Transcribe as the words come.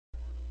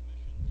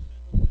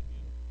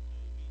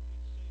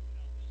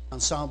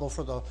ensemble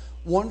for the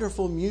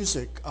wonderful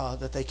music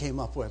that they came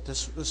up with.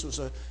 This was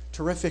a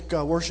terrific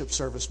worship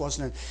service,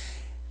 wasn't it?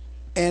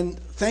 And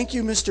thank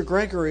you, Mr.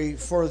 Gregory,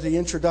 for the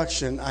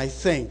introduction, I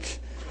think.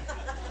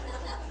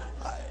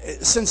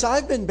 Since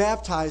I've been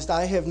baptized,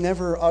 I have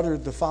never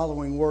uttered the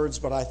following words,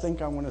 but I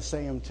think I want to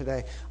say them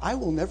today. I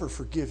will never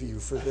forgive you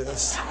for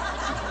this.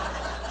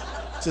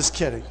 Just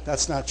kidding.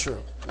 That's not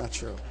true. Not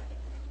true.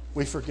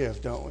 We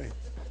forgive, don't we?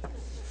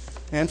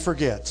 And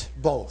forget,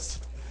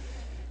 both.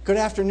 Good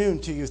afternoon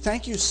to you.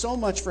 Thank you so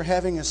much for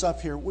having us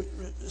up here.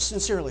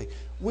 Sincerely,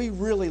 we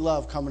really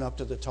love coming up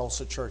to the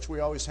Tulsa Church.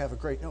 We always have a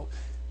great...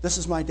 This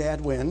is my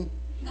dad, Win.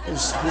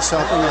 He's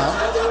helping out.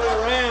 Other way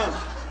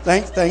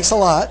around. Thanks a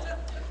lot.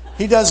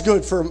 He does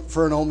good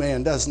for an old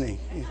man, doesn't he?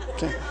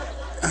 Okay.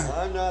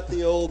 I'm not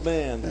the old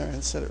man. There, I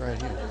said it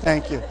right here.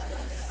 Thank you.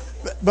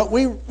 But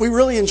we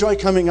really enjoy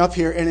coming up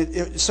here, and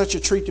it's such a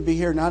treat to be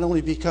here, not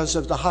only because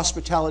of the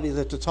hospitality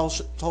that the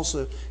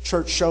Tulsa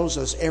Church shows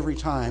us every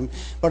time,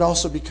 but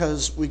also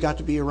because we got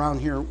to be around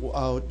here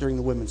during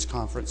the Women's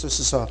Conference. This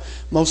is a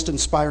most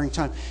inspiring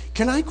time.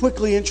 Can I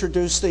quickly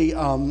introduce the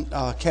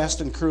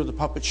cast and crew of the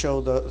Puppet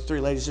Show, the three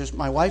ladies? There's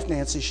my wife,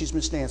 Nancy. She's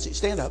Miss Nancy.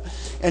 Stand up.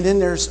 And then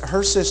there's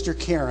her sister,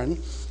 Karen.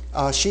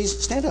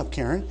 Stand up,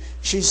 Karen.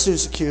 She's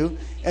Susie Q.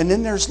 And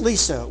then there's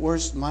Lisa.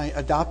 Where's my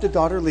adopted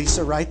daughter,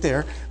 Lisa, right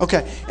there?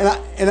 Okay. And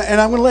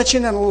I'm going to let you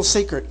in on a little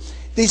secret.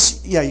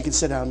 These, yeah, you can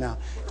sit down now.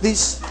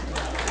 These,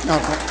 no.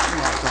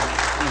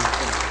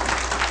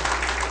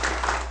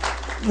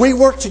 We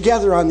work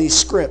together on these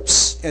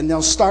scripts, and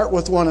they'll start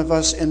with one of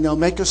us, and they'll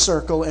make a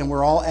circle, and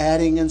we're all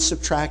adding and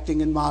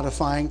subtracting and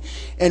modifying.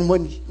 And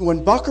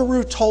when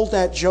Buckaroo told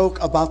that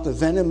joke about the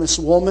venomous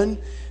woman,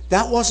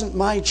 that wasn't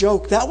my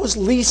joke. That was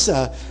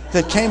Lisa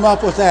that came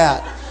up with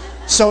that.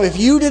 So if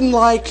you didn't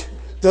like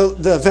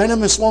the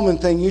venomous woman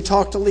thing, you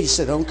talk to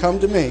Lisa. Don't come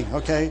to me,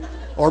 okay?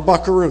 Or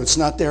Buckaroo. It's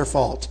not their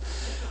fault.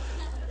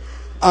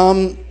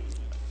 Let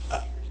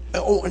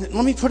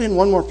me put in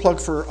one more plug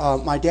for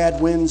my dad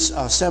Wynn's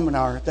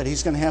seminar that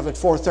he's going to have at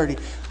 4:30.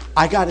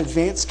 I got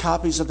advanced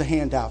copies of the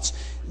handouts.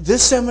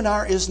 This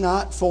seminar is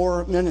not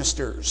for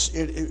ministers.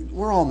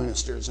 We're all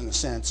ministers in a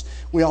sense.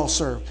 We all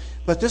serve.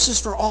 But this is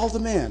for all the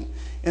men.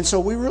 And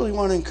so we really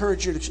want to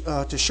encourage you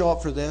to show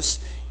up for this.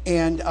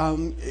 And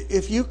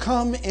if you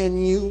come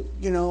and you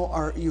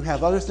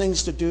have other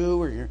things to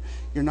do, or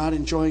you're not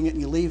enjoying it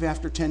and you leave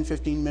after 10,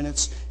 15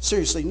 minutes,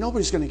 seriously,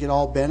 nobody's going to get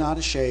all bent out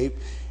of shape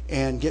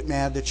and get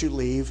mad that you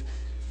leave.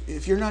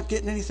 If you're not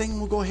getting anything,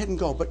 we'll go ahead and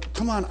go. But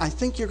come on, I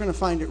think you're going to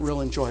find it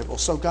real enjoyable.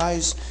 So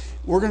guys,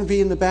 we're going to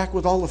be in the back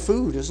with all the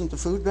food. Isn't the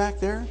food back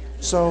there?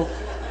 So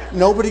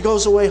nobody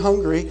goes away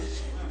hungry.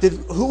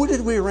 Who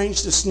did we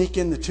arrange to sneak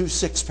in the 2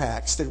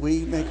 6-packs? Did we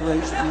make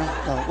arrangements?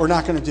 No, we're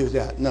not going to do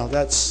that. No,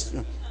 that's...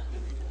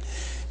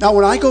 Now,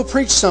 when I go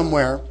preach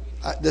somewhere,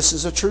 this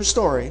is a true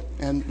story,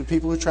 and the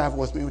people who travel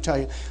with me will tell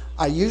you,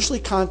 I usually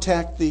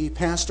contact the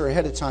pastor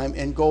ahead of time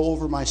and go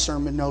over my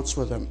sermon notes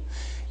with him.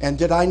 And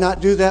did I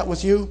not do that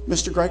with you,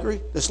 Mr. Gregory?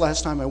 This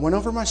last time I went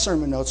over my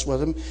sermon notes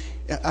with him.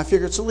 I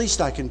figure it's the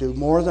least I can do,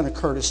 more than a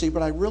courtesy,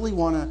 but I really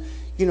want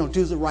to,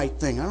 do the right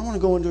thing. I don't want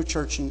to go into a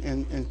church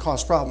and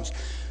cause problems.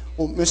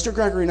 Well, Mr.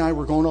 Gregory and I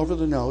were going over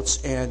the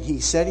notes, and he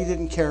said he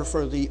didn't care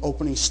for the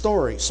opening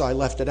story, so I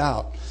left it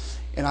out.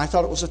 And I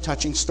thought it was a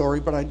touching story,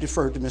 but I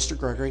deferred to Mr.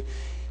 Gregory.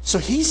 So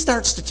he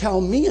starts to tell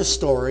me a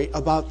story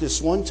about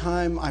this one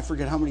time, I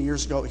forget how many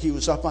years ago, he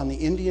was up on the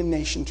Indian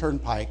Nation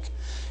Turnpike,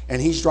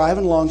 and he's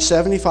driving along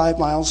 75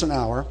 miles an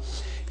hour,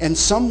 and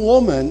some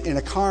woman in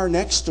a car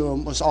next to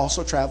him was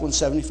also traveling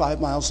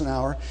 75 miles an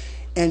hour,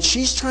 and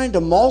she's trying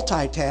to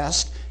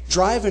multitask,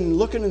 driving,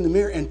 looking in the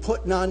mirror, and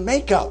putting on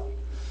makeup.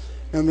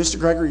 Now, Mr.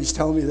 Gregory's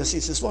telling me this. He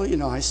says, well,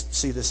 I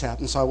see this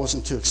happen, so I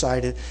wasn't too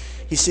excited.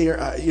 He see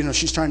her,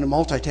 she's trying to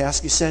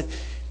multitask. He said,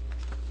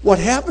 what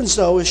happens,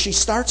 though, is she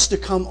starts to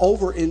come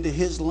over into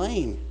his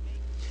lane.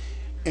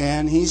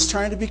 And he's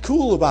trying to be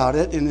cool about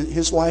it, and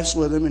his wife's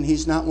with him, and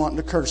he's not wanting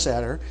to curse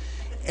at her,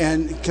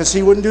 and because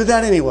he wouldn't do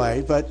that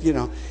anyway, but,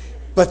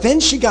 But then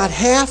she got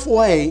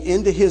halfway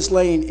into his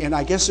lane, and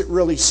I guess it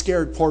really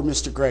scared poor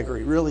Mr.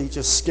 Gregory, really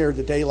just scared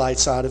the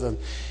daylights out of him.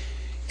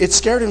 It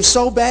scared him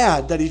so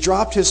bad that he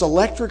dropped his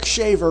electric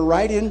shaver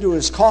right into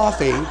his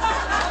coffee,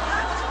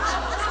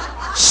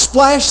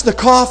 splashed the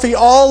coffee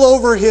all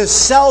over his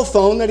cell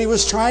phone that he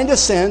was trying to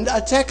send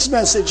a text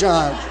message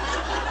on.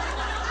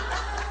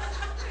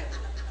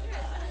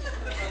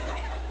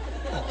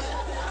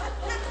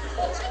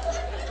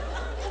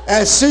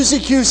 As Susie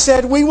Q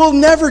said, we will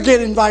never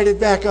get invited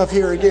back up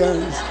here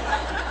again.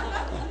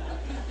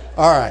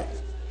 All right.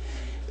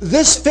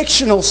 This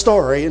fictional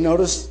story, and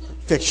notice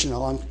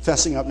fictional, I'm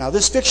fessing up now.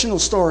 This fictional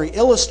story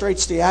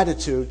illustrates the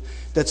attitude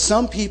that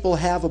some people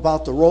have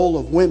about the role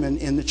of women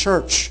in the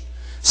church.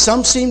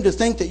 Some seem to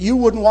think that you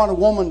wouldn't want a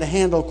woman to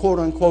handle, quote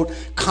unquote,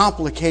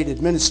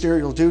 complicated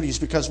ministerial duties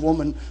because a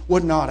woman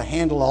wouldn't know how to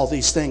handle all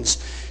these things.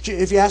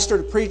 If you asked her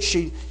to preach,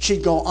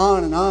 she'd go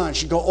on and on.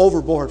 She'd go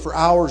overboard for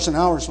hours and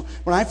hours.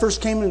 When I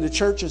first came into the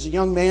church as a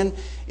young man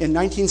in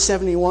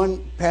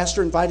 1971,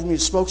 pastor invited me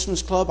to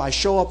Spokesman's Club. I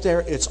show up there,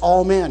 it's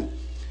all men.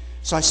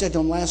 So I said to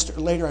him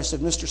later, I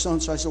said, Mr.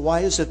 So-and-so, I said, why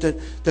is it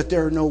that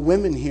there are no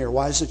women here?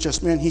 Why is it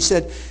just men? He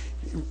said,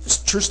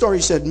 true story,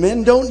 he said,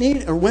 women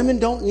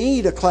don't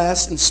need a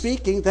class in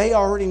speaking. They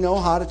already know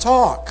how to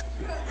talk.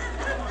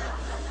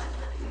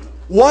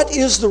 What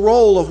is the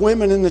role of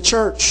women in the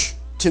church?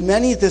 To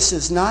many, this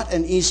is not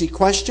an easy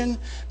question.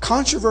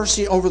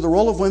 Controversy over the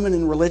role of women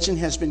in religion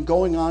has been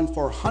going on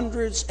for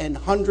hundreds and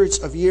hundreds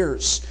of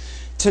years.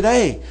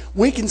 Today,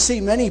 we can see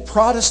many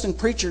Protestant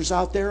preachers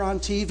out there on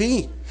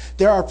TV.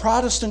 There are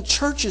Protestant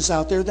churches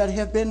out there that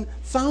have been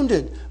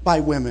founded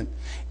by women.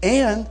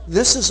 And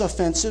this is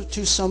offensive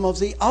to some of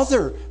the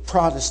other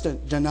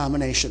Protestant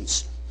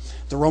denominations.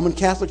 The Roman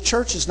Catholic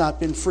Church has not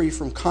been free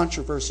from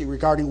controversy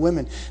regarding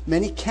women.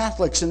 Many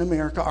Catholics in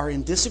America are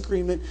in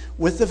disagreement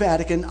with the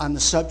Vatican on the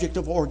subject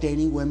of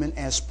ordaining women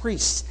as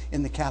priests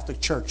in the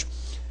Catholic Church.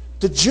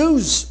 The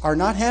Jews are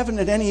not having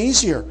it any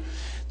easier.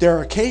 There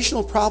are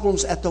occasional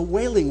problems at the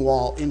Wailing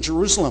Wall in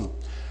Jerusalem.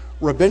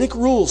 Rabbinic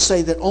rules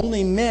say that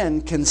only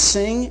men can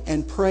sing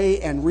and pray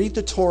and read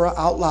the Torah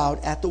out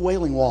loud at the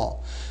Wailing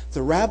Wall.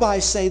 The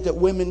rabbis say that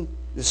women,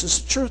 this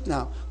is the truth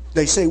now,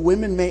 they say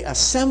women may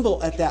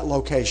assemble at that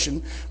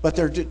location, but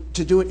they're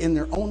to do it in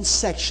their own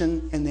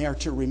section, and they are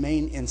to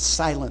remain in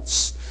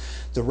silence.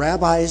 The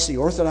rabbis, the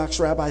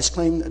Orthodox rabbis,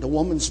 claim that a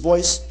woman's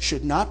voice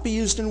should not be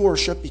used in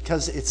worship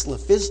because it's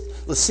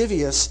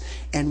lascivious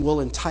and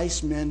will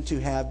entice men to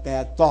have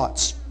bad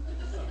thoughts.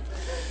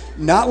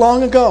 Not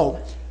long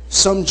ago,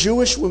 some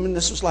Jewish women,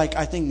 this was like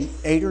I think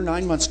 8 or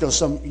 9 months ago,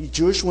 some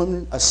Jewish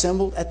women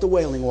assembled at the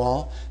Wailing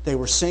Wall. They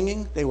were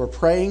singing, they were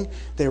praying,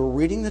 they were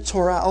reading the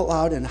Torah out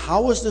loud. And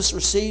how was this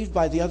received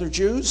by the other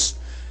Jews?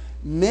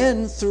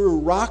 Men threw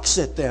rocks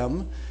at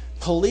them,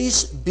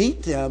 police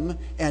beat them,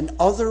 and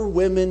other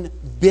women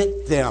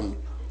bit them.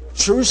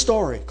 True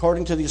story,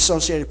 according to the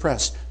Associated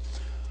Press.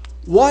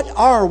 What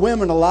are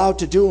women allowed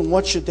to do and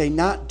what should they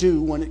not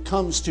do when it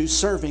comes to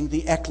serving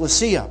the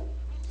ecclesia?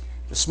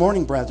 This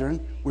morning,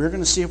 brethren, we're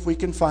going to see if we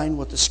can find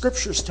what the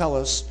Scriptures tell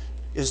us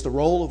is the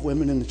role of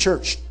women in the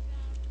church.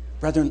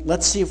 Brethren,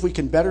 let's see if we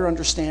can better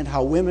understand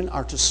how women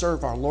are to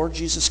serve our Lord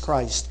Jesus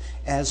Christ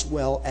as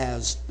well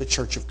as the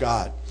church of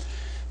God.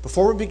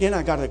 Before we begin,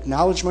 I've got to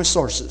acknowledge my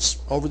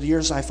sources. Over the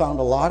years, I found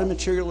a lot of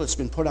material that's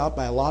been put out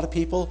by a lot of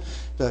people.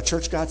 The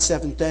Church of God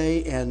Seventh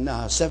Day and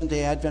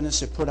Seventh-day Adventists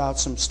have put out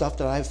some stuff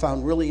that I've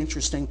found really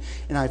interesting,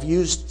 and I've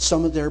used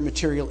some of their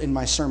material in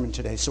my sermon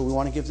today, so we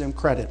want to give them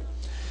credit.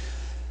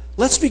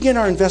 Let's begin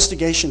our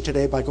investigation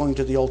today by going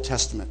to the Old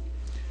Testament.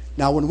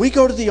 Now, when we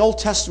go to the Old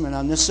Testament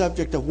on this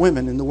subject of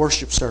women in the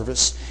worship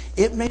service,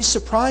 it may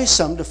surprise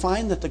some to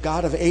find that the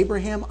God of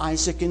Abraham,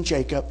 Isaac, and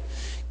Jacob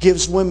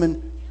gives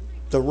women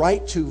the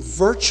right to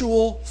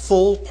virtual,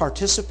 full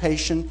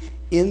participation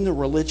in the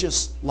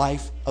religious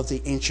life of the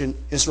ancient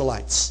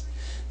Israelites.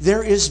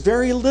 There is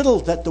very little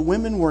that the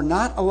women were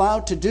not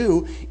allowed to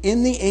do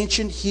in the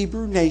ancient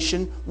Hebrew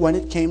nation when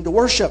it came to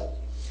worship.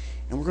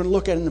 And we're going to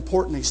look at an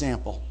important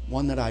example,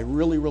 one that I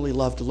really, really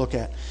love to look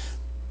at.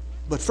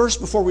 But first,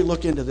 before we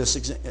look into this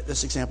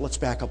example, let's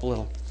back up a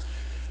little.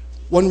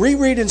 When we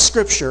read in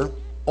Scripture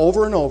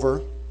over and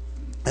over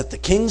that the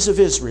kings of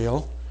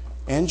Israel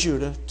and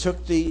Judah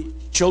took the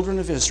children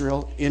of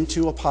Israel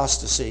into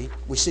apostasy,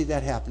 we see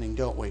that happening,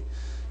 don't we?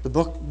 The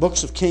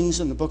books of Kings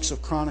and the books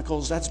of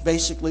Chronicles, that's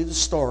basically the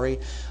story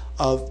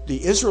of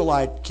the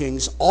Israelite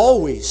kings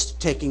always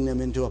taking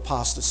them into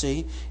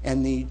apostasy,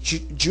 and the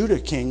Judah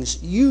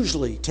kings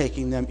usually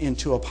taking them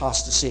into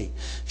apostasy.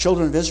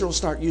 Children of Israel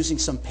start using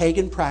some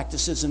pagan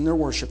practices in their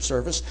worship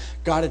service.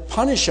 God would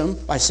punish them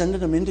by sending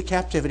them into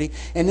captivity,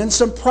 and then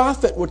some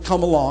prophet would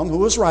come along who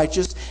was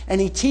righteous,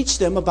 and he'd teach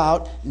them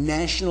about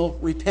national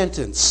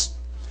repentance.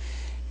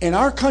 In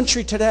our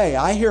country today,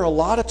 I hear a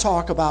lot of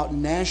talk about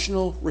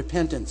national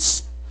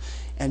repentance.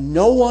 And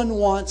no one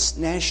wants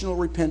national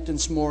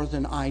repentance more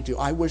than I do.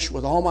 I wish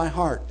with all my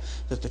heart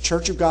that the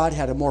Church of God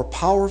had a more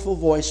powerful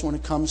voice when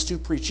it comes to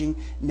preaching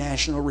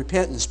national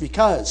repentance,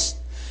 because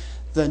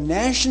the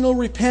national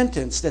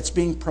repentance that's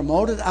being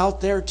promoted out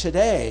there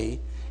today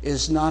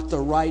is not the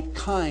right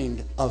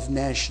kind of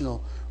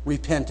national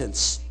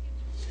repentance.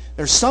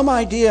 There's some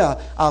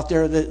idea out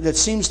there that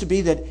seems to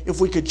be that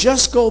if we could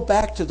just go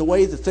back to the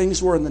way that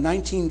things were in the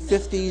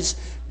 1950s,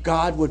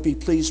 God would be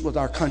pleased with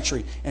our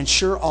country. And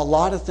sure, a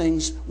lot of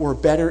things were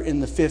better in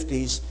the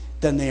 50s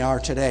than they are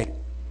today.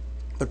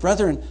 But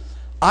brethren,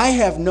 I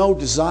have no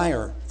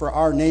desire for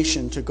our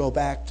nation to go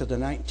back to the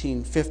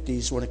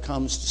 1950s when it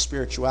comes to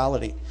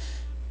spirituality.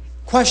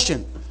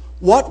 Question: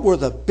 what were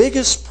the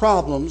biggest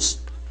problems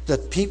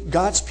that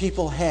God's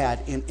people had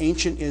in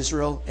ancient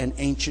Israel and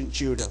ancient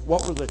Judah?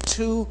 What were the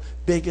two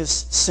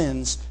biggest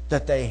sins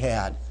that they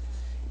had?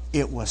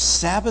 It was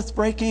Sabbath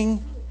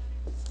breaking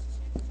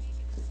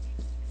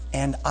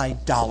and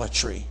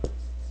idolatry.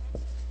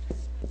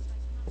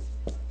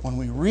 When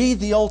we read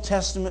the Old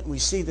Testament, we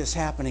see this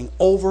happening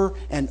over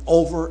and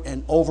over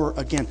and over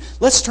again.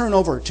 Let's turn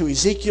over to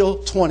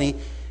Ezekiel 20,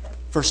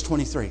 verse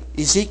 23.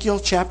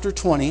 Ezekiel chapter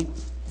 20,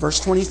 verse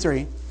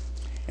 23.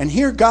 And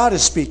here God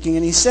is speaking,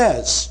 and he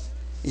says,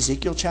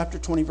 Ezekiel chapter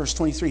 20, verse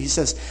 23, he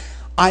says,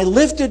 I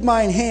lifted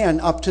mine hand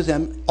up to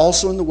them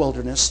also in the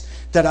wilderness,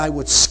 that I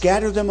would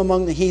scatter them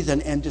among the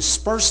heathen and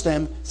disperse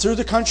them through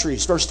the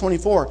countries. Verse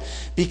 24,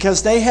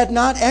 because they had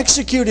not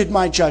executed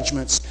my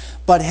judgments,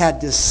 but had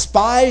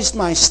despised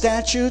my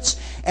statutes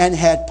and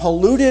had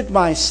polluted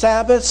my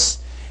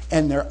Sabbaths,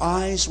 and their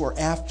eyes were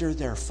after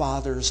their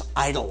fathers'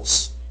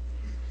 idols.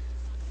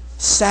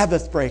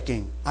 Sabbath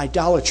breaking,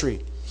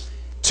 idolatry.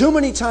 Too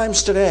many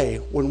times today,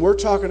 when we're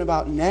talking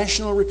about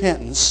national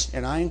repentance,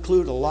 and I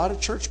include a lot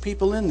of church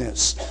people in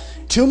this,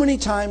 too many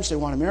times they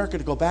want America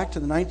to go back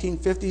to the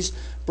 1950s.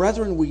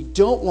 Brethren, we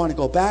don't want to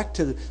go back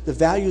to the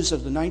values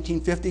of the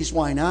 1950s.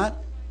 Why not?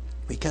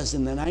 Because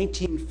in the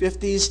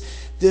 1950s,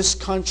 this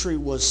country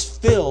was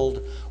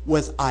filled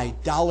with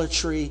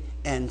idolatry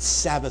and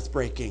Sabbath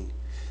breaking.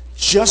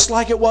 Just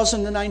like it was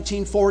in the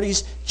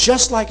 1940s,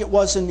 just like it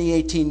was in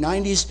the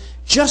 1890s,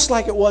 just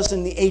like it was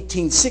in the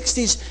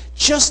 1860s,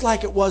 just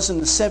like it was in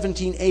the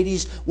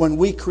 1780s when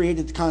we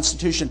created the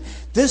Constitution.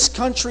 This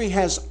country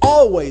has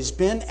always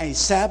been a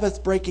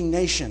Sabbath-breaking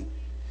nation.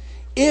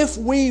 If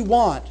we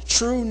want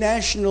true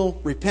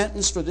national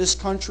repentance for this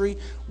country,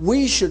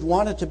 we should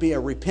want it to be a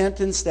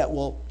repentance that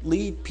will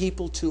lead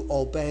people to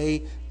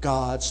obey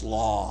God's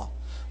law,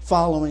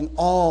 following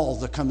all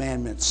the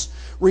commandments,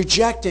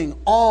 rejecting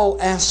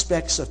all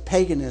aspects of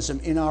paganism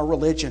in our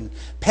religion.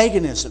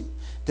 Paganism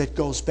that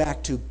goes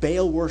back to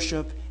Baal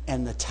worship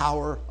and the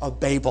Tower of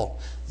Babel.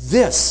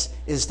 This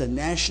is the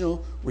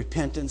national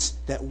repentance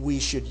that we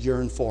should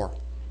yearn for. All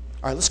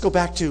right, let's go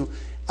back to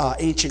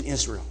ancient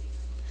Israel.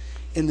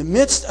 In the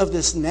midst of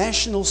this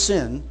national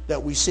sin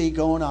that we see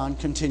going on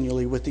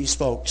continually with these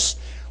folks,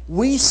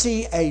 we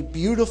see a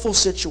beautiful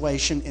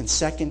situation in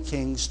 2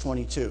 Kings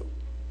 22.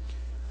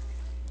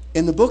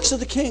 In the books of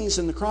the Kings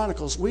and the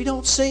Chronicles, we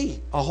don't see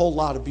a whole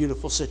lot of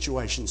beautiful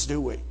situations, do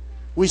we?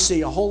 We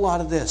see a whole lot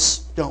of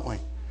this, don't we?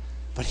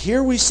 But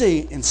here we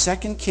see in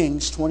 2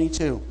 Kings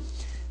 22,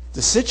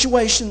 the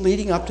situation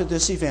leading up to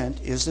this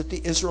event is that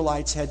the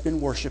Israelites had been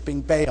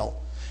worshiping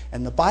Baal.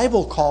 And the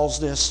Bible calls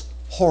this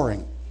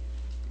whoring.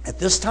 At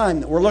this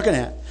time that we're looking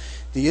at,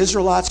 the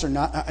Israelites are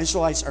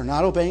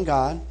not obeying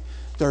God.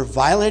 They're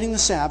violating the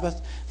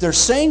Sabbath. They're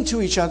saying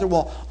to each other,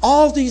 well,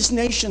 all these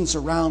nations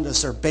around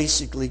us are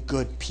basically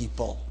good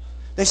people.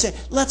 They say,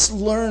 let's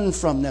learn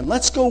from them.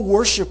 Let's go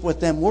worship with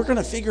them. We're going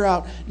to figure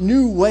out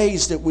new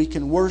ways that we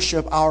can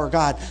worship our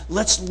God.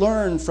 Let's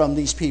learn from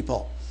these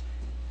people.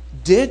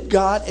 Did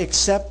God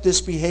accept this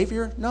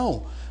behavior?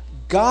 No.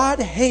 God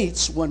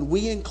hates when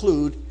we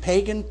include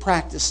pagan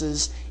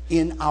practices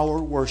in our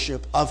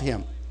worship of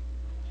Him.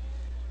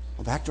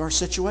 Well, back to our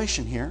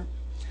situation here.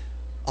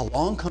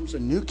 Along comes a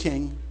new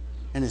king,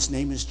 and his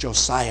name is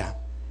Josiah.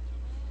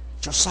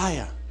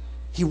 Josiah.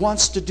 He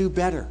wants to do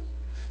better.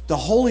 The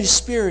Holy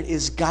Spirit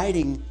is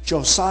guiding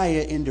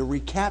Josiah into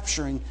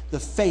recapturing the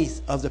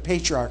faith of the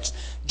patriarchs.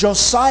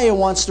 Josiah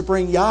wants to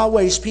bring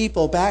Yahweh's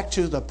people back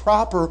to the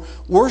proper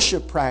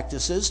worship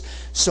practices.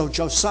 So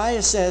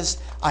Josiah says,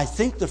 I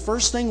think the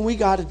first thing we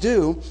got to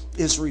do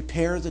is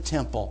repair the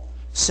temple.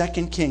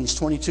 2 Kings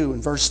 22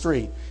 and verse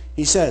 3.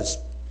 He says,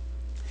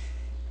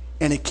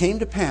 and it came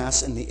to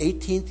pass in the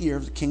 18th year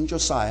of the king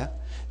Josiah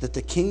that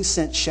the king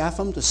sent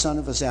Shaphan the son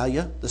of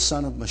Azaliah, the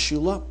son of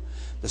Meshullam,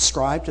 the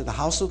scribe, to the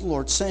house of the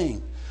Lord,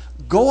 saying,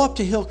 go up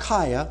to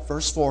Hilkiah,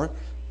 verse 4,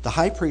 the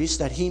high priest,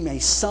 that he may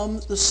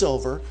sum the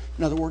silver,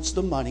 in other words,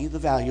 the money, the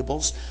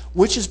valuables,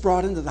 which is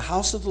brought into the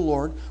house of the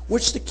Lord,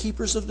 which the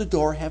keepers of the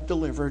door have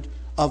delivered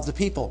of the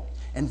people.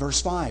 And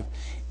verse 5,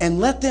 and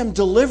let them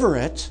deliver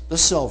it, the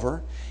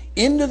silver,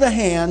 into the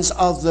hands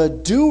of the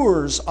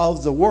doers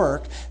of the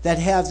work that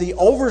have the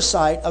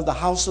oversight of the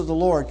house of the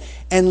Lord,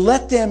 and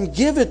let them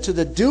give it to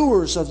the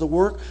doers of the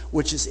work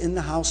which is in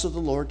the house of the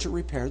Lord to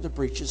repair the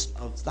breaches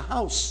of the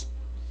house.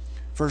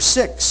 Verse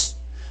 6,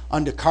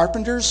 unto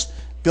carpenters,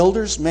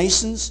 builders,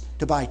 masons,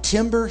 to buy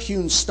timber,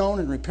 hewn stone,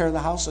 and repair the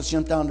house. Let's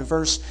jump down to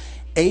verse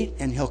 8.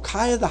 And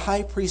Hilkiah the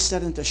high priest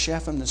said unto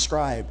Shaphan the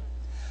scribe,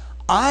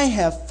 I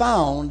have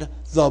found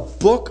the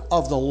book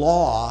of the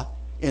law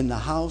in the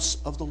house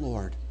of the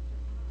Lord.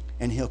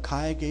 And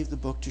Hilkiah gave the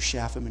book to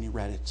Shaphan, and he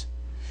read it.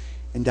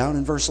 And down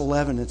in verse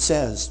 11 it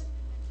says,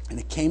 and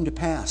it came to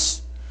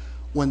pass,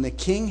 when the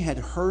king had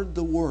heard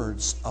the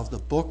words of the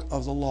book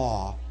of the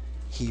law,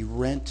 he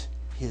rent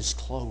his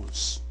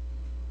clothes.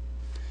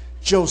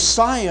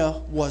 Josiah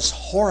was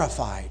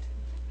horrified.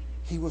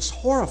 He was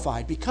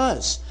horrified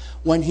because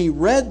when he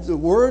read the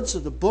words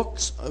of the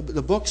books of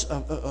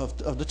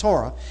the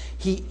Torah,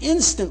 he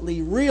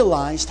instantly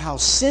realized how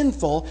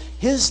sinful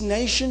his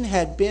nation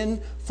had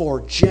been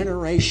for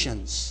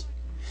generations.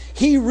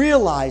 He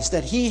realized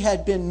that he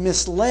had been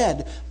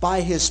misled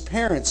by his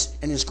parents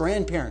and his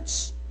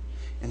grandparents.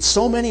 And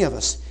so many of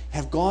us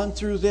have gone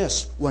through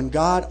this when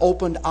God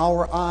opened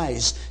our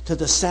eyes to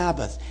the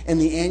Sabbath and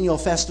the annual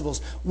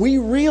festivals. We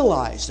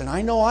realized, and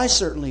I know I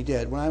certainly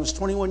did, when I was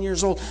 21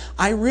 years old,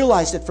 I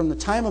realized that from the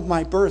time of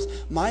my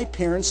birth, my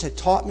parents had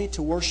taught me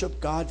to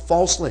worship God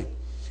falsely.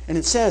 And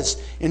it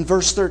says in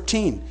verse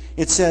 13,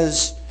 it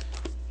says,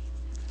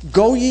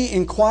 go ye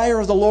inquire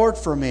of the Lord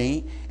for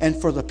me, and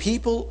for the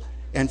people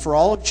and for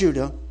all of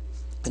Judah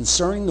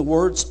concerning the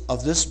words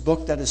of this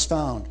book that is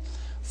found.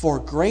 For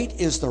great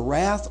is the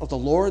wrath of the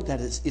Lord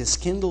that is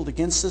kindled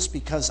against us,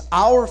 because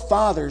our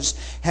fathers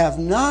have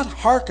not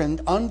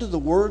hearkened unto the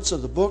words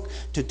of the book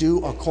to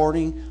do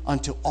according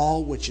unto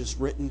all which is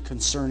written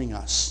concerning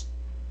us.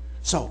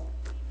 So,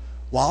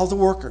 while the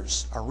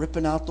workers are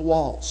ripping out the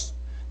walls,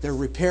 they're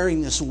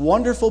repairing this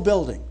wonderful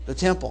building, the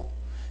temple,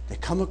 they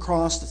come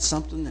across that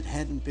something that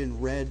hadn't been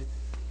read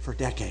for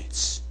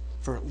decades,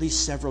 for at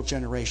least several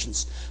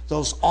generations.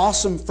 Those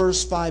awesome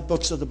first 5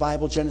 books of the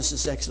Bible,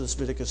 Genesis, Exodus,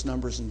 Leviticus,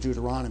 Numbers, and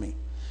Deuteronomy.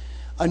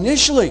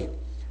 Initially,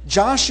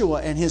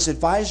 Joshua and his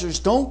advisors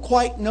don't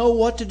quite know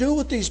what to do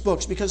with these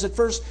books, because at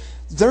first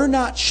they're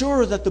not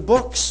sure that the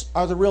books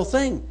are the real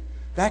thing.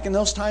 Back in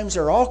those times,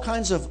 there are all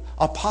kinds of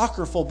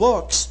apocryphal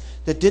books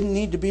that didn't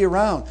need to be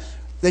around.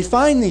 They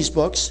find these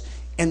books,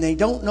 and they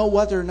don't know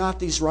whether or not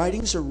these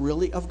writings are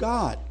really of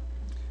God.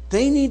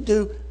 They need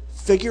to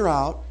figure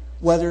out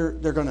whether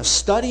they're going to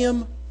study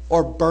them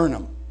or burn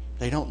them.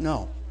 They don't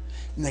know.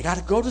 And they got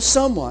to go to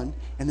someone,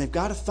 and they've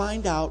got to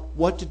find out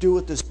what to do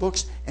with these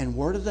books. And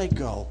where do they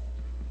go?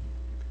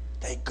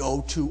 They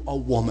go to a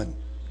woman.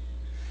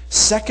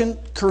 2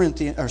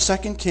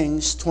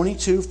 Kings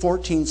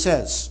 22:14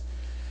 says,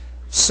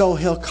 So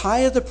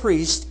Hilkiah the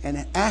priest and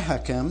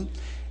Ahikam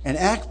and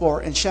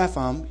Achbor and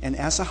Shaphan and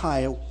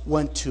Asahiah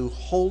went to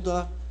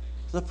Huldah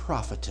the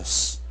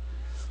prophetess.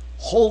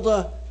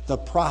 Huldah the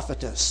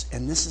prophetess.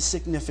 And this is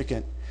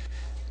significant.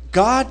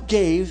 God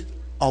gave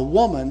a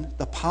woman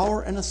the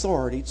power and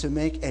authority to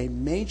make a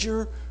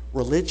major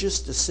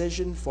religious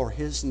decision for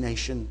his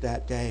nation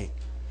that day.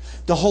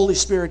 The Holy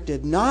Spirit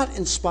did not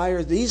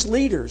inspire these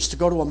leaders to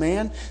go to a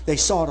man. They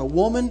sought a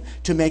woman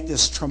to make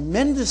this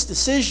tremendous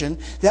decision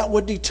that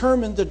would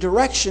determine the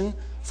direction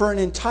for an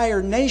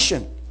entire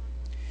nation.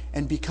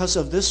 And because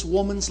of this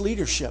woman's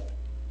leadership,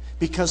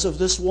 because of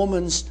this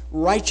woman's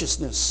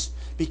righteousness,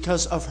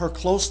 because of her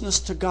closeness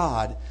to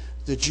God,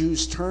 the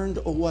Jews turned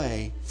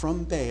away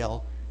from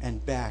Baal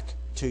and back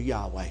to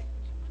Yahweh.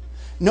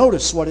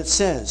 Notice what it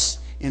says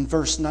in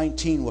verse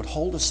 19, what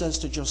Huldah says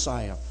to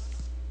Josiah.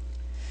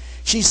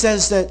 She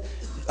says that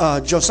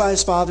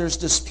Josiah's fathers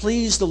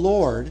displeased the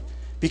Lord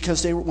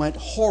because they went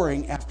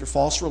whoring after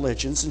false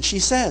religions. And she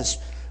says,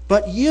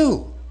 But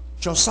you,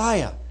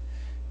 Josiah,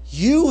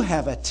 you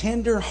have a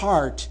tender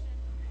heart,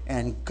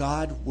 and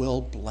God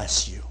will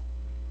bless you.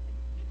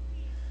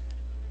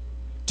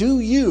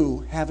 Do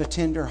you have a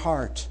tender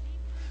heart?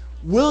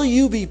 Will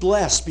you be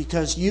blessed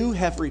because you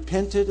have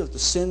repented of the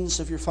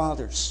sins of your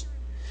fathers?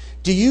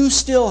 Do you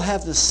still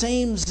have the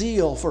same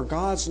zeal for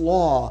God's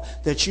law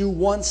that you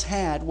once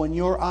had when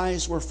your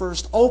eyes were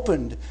first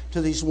opened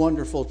to these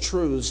wonderful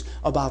truths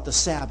about the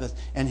Sabbath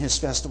and His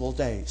festival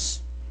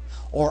days?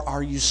 Or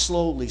are you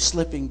slowly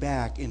slipping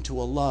back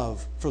into a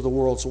love for the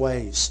world's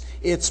ways?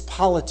 Its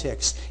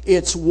politics,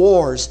 its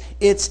wars,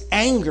 its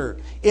anger,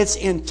 its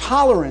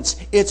intolerance,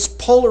 its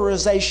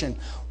polarization.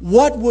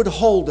 What would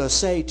Huldah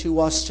say to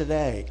us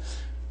today?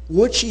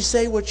 Would she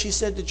say what she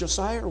said to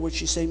Josiah, or would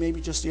she say maybe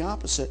just the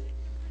opposite?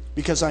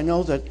 Because I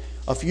know that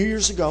a few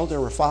years ago there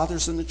were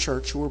fathers in the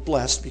church who were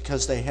blessed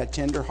because they had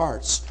tender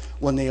hearts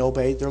when they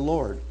obeyed their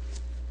Lord.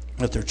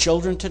 But their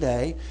children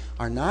today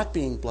are not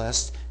being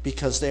blessed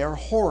because they are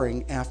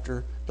whoring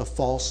after the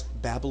false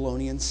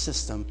Babylonian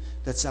system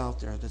that's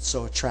out there that's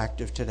so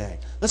attractive today.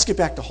 Let's get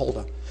back to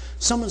Huldah.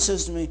 Someone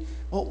says to me,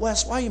 Well,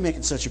 Wes, why are you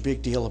making such a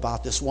big deal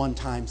about this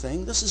one-time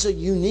thing? This is a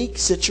unique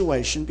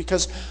situation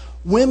because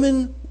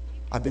women,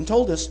 I've been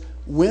told this,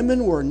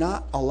 women were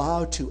not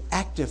allowed to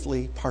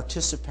actively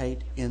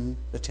participate in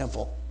the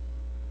temple.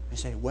 They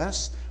say,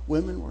 Wes,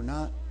 women were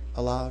not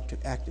allowed to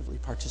actively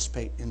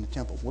participate in the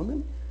temple.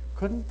 Women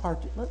couldn't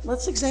participate.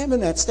 Let's examine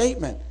that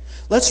statement.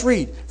 Let's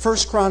read 1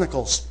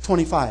 Chronicles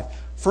 25.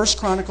 1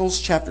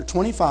 Chronicles chapter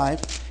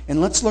 25,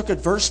 and let's look at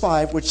verse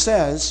 5, which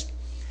says,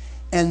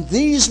 And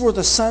these were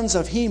the sons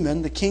of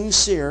Heman, the king's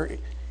seer,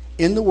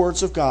 in the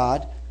words of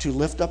God, to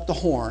lift up the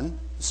horn.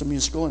 It's a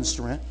musical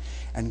instrument.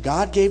 And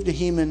God gave to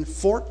Heman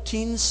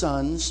 14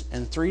 sons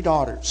and 3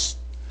 daughters.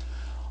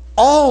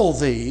 All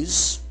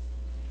these,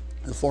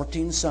 the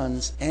 14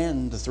 sons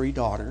and the 3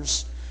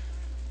 daughters,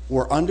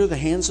 were under the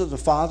hands of the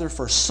father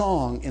for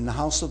song in the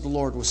house of the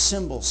Lord with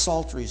cymbals,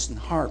 psalteries, and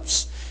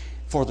harps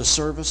for the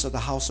service of the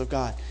house of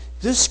God.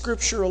 This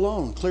scripture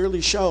alone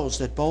clearly shows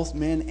that both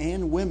men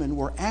and women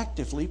were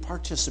actively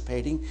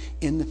participating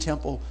in the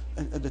temple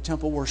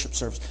worship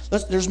service.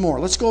 There's more.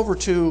 Let's go over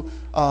to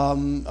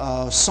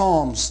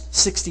Psalms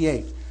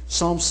 68.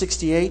 Psalm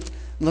 68,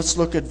 and let's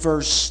look at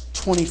verse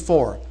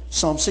 24.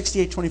 Psalm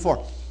 68,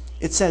 24.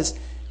 It says,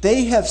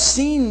 They have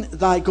seen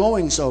thy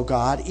goings, O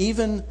God,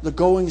 even the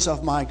goings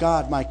of my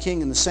God, my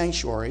King in the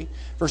sanctuary.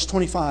 Verse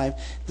 25,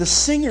 The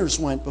singers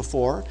went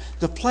before,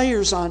 the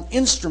players on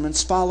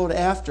instruments followed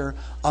after.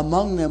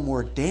 Among them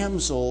were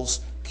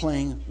damsels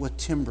playing with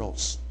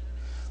timbrels.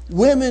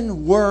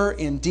 Women were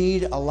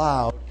indeed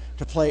allowed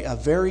to play a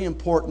very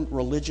important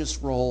religious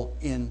role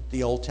in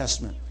the Old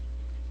Testament.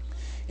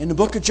 In the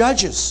book of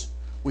Judges,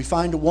 we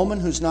find a woman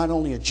who's not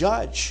only a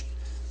judge,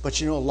 But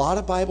a lot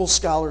of Bible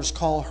scholars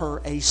call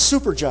her a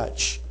super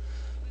judge.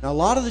 Now, a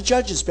lot of the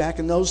judges back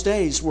in those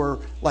days were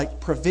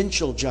like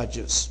provincial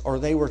judges, or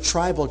they were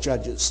tribal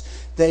judges.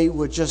 They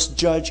would just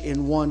judge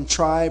in one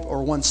tribe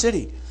or one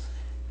city.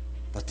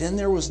 But then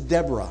there was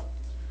Deborah.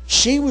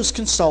 She was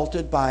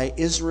consulted by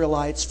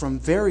Israelites from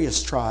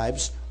various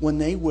tribes when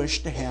they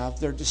wished to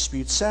have their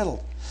disputes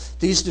settled.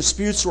 These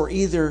disputes were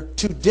either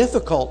too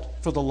difficult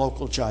for the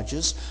local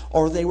judges,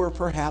 or they were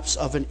perhaps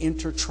of an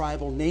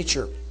intertribal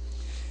nature.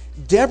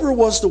 Deborah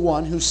was the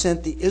one who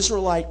sent the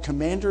Israelite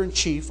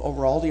commander-in-chief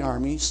over all the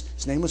armies.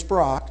 His name was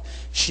Barak.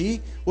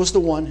 She was the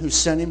one who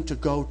sent him to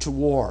go to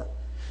war.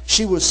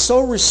 She was so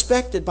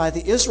respected by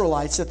the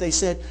Israelites that they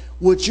said,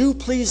 "Would you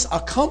please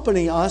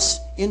accompany us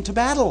into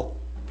battle?"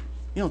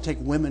 You don't take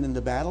women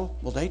into battle.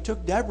 Well, they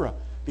took Deborah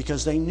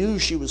because they knew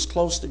she was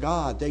close to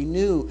God. They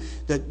knew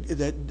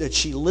that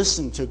she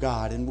listened to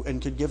God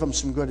and could give them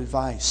some good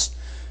advice.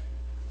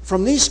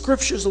 From these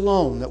scriptures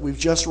alone that we've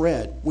just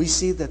read, we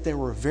see that there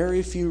were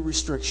very few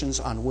restrictions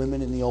on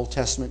women in the Old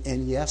Testament.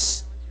 And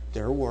yes,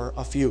 there were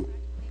a few.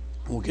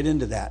 We'll get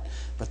into that.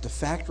 But the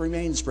fact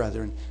remains,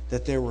 brethren,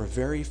 that there were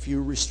very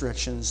few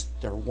restrictions.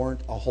 There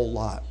weren't a whole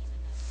lot.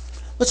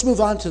 Let's move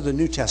on to the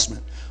New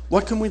Testament.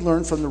 What can we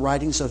learn from the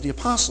writings of the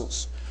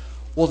apostles?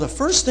 Well, the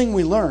first thing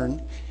we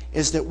learn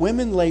is that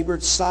women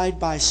labored side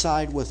by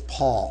side with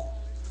Paul.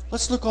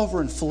 Let's look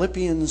over in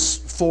Philippians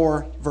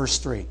 4, verse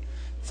 3.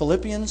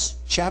 Philippians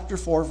chapter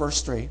 4,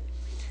 verse 3.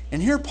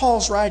 And here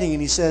Paul's writing,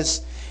 and he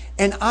says,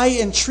 "And I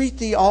entreat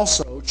thee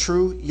also,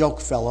 true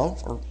yokefellow,"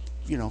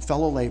 or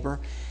fellow labor,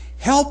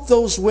 "help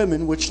those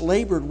women which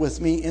labored with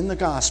me in the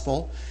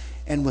gospel,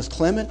 and with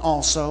Clement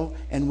also,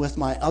 and with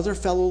my other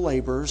fellow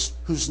laborers,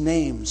 whose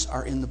names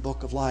are in the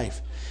book of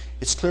life."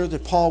 It's clear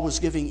that Paul was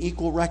giving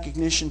equal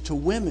recognition to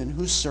women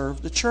who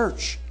served the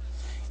church.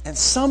 And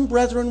some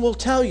brethren will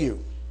tell you,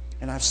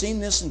 and I've seen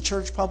this in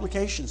church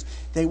publications,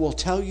 they will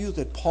tell you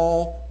that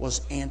Paul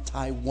was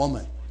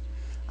anti-woman.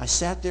 I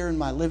sat there in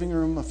my living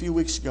room a few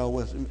weeks ago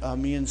with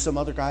me and some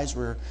other guys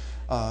were,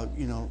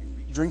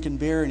 drinking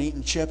beer and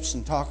eating chips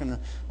and talking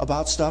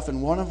about stuff,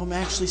 and one of them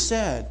actually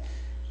said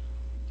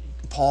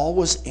Paul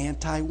was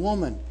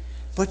anti-woman.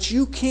 But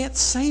you can't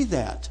say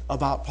that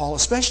about Paul,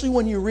 especially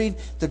when you read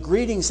the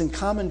greetings and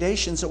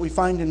commendations that we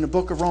find in the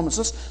book of Romans.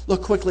 Let's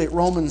look quickly at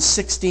Romans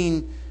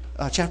 16,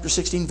 chapter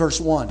 16, verse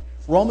 1.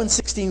 Romans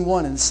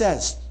 16:1, and it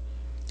says,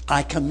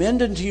 "I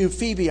commend unto you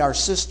Phoebe, our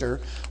sister,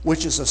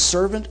 which is a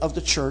servant of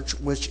the church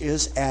which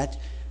is at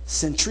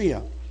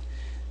Cenchrea,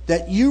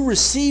 that you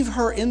receive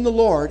her in the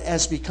Lord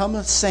as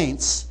becometh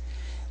saints,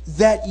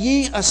 that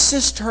ye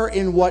assist her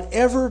in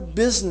whatever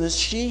business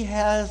she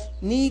hath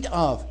need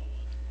of."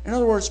 In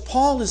other words,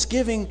 Paul is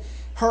giving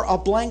her a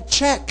blank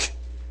check,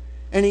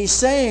 and he's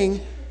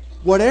saying,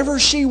 whatever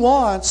she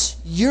wants,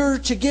 you're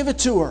to give it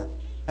to her.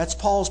 That's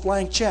Paul's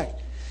blank check.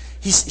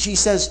 He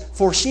says,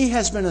 "For she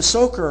has been a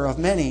succorer of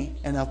many,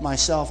 and of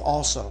myself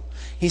also."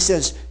 He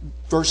says,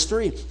 verse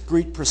 3,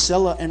 "Greet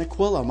Priscilla and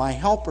Aquila, my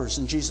helpers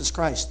in Jesus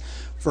Christ."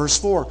 Verse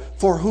 4,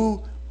 "For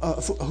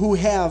who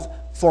have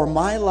for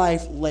my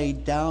life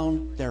laid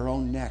down their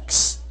own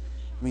necks."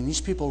 I mean,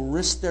 these people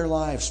risked their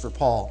lives for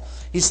Paul.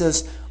 He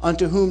says,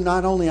 "Unto whom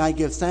not only I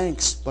give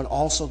thanks, but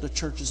also the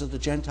churches of the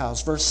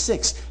Gentiles." Verse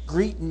 6,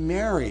 "Greet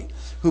Mary,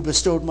 who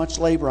bestowed much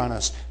labor on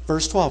us."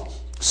 Verse 12,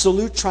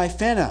 "Salute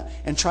Tryphena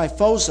and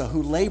Tryphosa,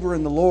 who labor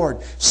in the Lord.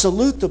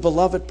 Salute the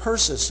beloved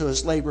Persis, who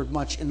has labored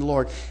much in the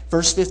Lord."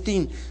 Verse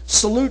 15,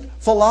 "Salute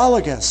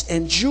Philologus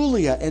and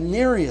Julia and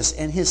Nereus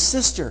and his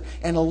sister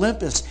and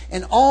Olympus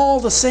and all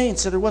the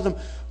saints that are with him."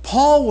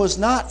 Paul was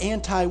not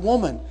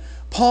anti-woman.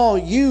 Paul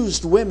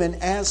used women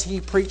as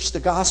he preached the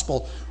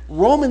gospel.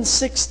 Romans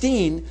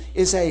 16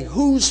 is a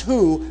who's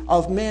who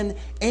of men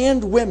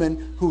and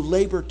women who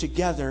labored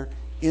together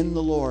in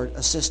the Lord,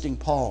 assisting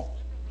Paul.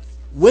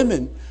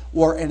 Women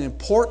were an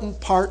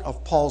important part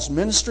of Paul's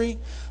ministry.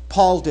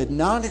 Paul did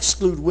not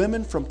exclude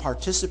women from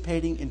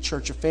participating in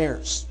church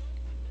affairs.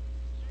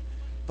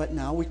 But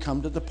now we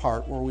come to the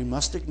part where we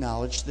must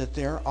acknowledge that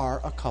there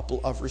are a couple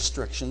of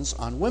restrictions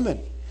on women.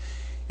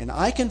 And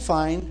I can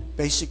find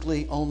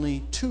basically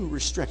only two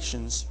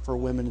restrictions for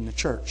women in the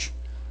church.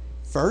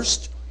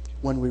 First,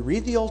 when we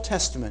read the Old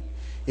Testament,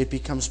 it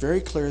becomes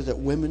very clear that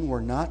women were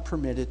not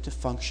permitted to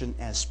function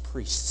as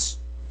priests.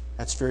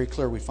 That's very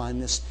clear. We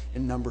find this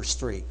in Numbers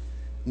 3.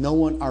 No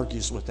one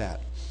argues with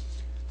that.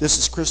 This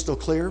is crystal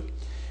clear.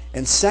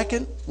 And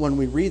second, when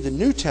we read the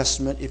New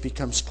Testament, it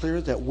becomes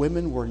clear that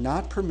women were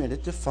not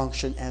permitted to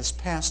function as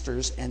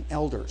pastors and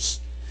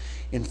elders.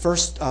 In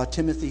 1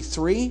 Timothy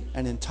 3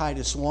 and in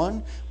Titus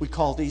 1, we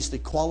call these the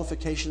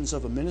qualifications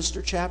of a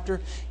minister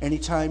chapter.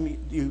 Anytime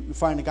you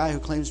find a guy who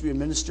claims to be a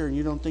minister and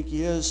you don't think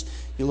he is,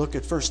 you look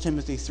at 1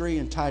 Timothy 3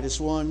 and Titus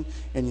 1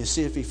 and you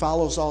see if he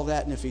follows all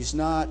that, and if he's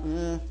not,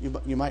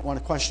 you might want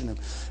to question him.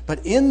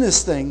 But in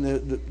this thing,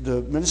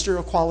 the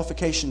ministerial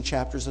qualification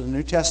chapters of the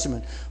New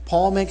Testament,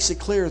 Paul makes it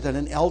clear that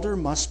an elder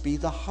must be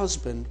the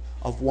husband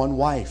of one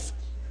wife.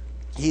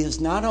 He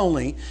is not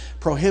only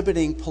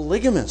prohibiting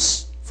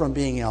polygamists from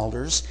being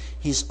elders,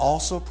 he's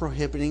also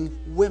prohibiting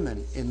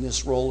women in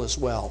this role as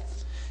well.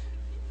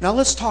 Now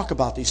let's talk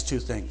about these two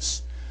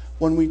things.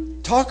 When we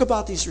talk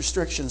about these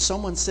restrictions,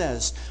 someone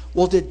says,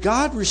 well, did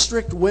God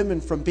restrict women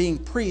from being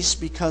priests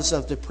because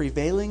of the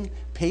prevailing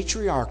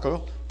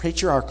patriarchal,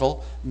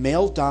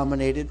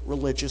 male-dominated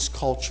religious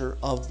culture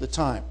of the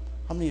time?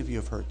 How many of you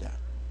have heard that?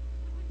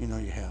 You know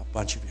you have, a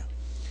bunch of you.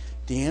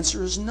 The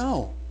answer is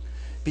no,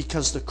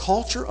 because the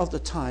culture of the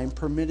time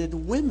permitted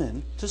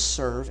women to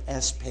serve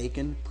as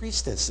pagan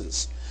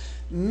priestesses.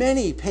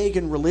 Many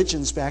pagan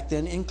religions back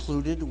then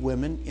included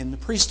women in the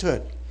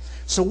priesthood.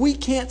 So we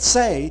can't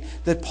say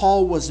that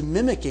Paul was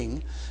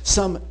mimicking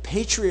some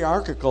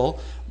patriarchal,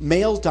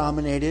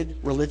 male-dominated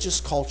religious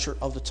culture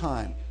of the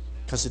time,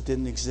 because it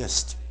didn't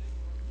exist.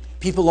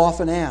 People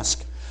often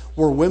ask,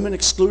 were women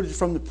excluded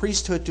from the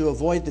priesthood to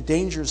avoid the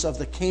dangers of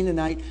the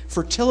Canaanite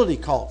fertility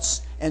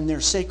cults and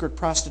their sacred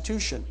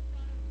prostitution?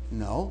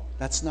 No,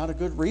 that's not a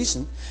good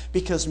reason,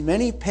 because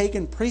many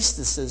pagan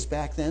priestesses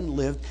back then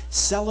lived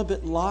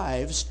celibate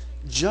lives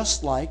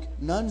just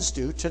like nuns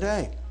do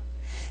today.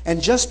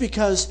 And just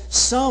because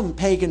some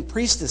pagan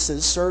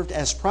priestesses served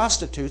as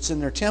prostitutes in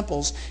their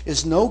temples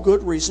is no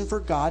good reason for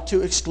God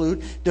to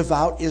exclude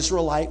devout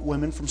Israelite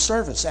women from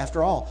service.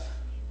 After all,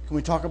 can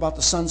we talk about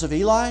the sons of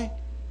Eli?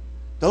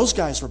 Those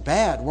guys were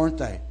bad, weren't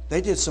they? They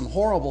did some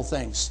horrible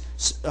things,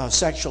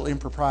 sexual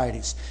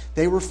improprieties.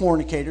 They were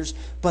fornicators,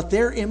 but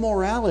their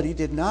immorality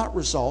did not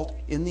result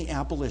in the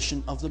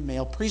abolition of the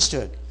male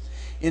priesthood.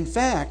 In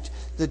fact,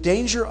 the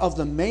danger of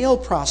the male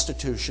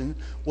prostitution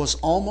was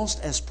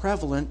almost as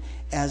prevalent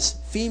as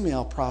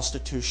female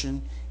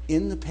prostitution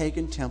in the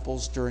pagan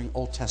temples during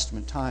Old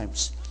Testament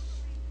times.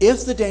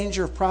 If the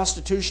danger of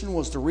prostitution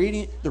was the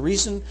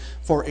reason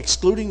for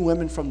excluding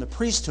women from the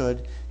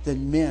priesthood,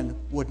 then men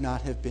would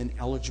not have been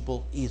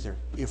eligible either,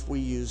 if we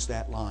use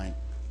that line.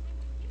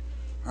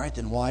 All right,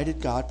 then why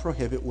did God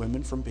prohibit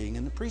women from being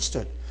in the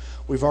priesthood?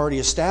 We've already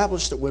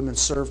established that women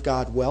serve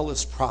God well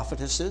as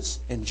prophetesses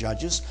and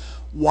judges.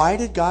 Why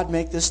did God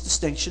make this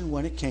distinction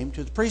when it came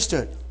to the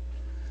priesthood?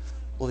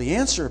 Well, the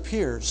answer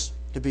appears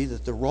to be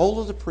that the role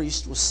of the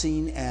priest was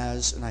seen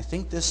as, and I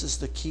think this is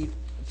the key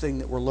thing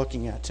that we're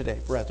looking at today,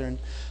 brethren,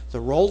 the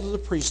role of the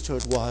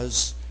priesthood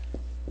was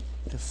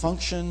to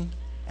function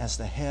as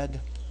the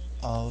head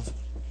of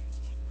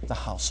the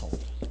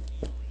household.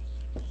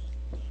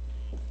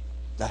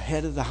 The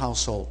head of the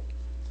household.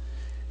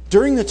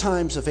 During the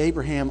times of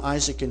Abraham,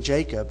 Isaac, and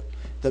Jacob,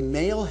 the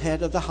male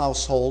head of the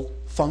household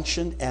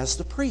functioned as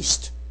the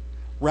priest,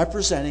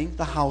 representing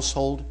the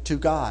household to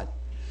God.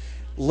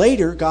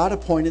 Later, God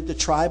appointed the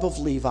tribe of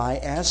Levi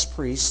as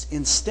priests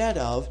instead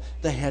of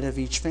the head of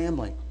each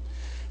family.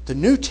 The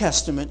New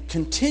Testament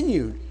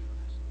continued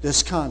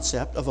this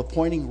concept of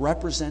appointing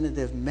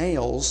representative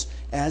males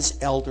as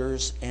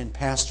elders and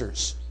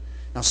pastors.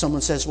 Now,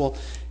 someone says, well,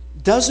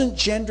 doesn't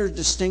gender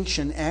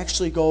distinction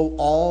actually go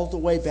all the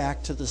way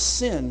back to the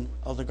sin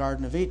of the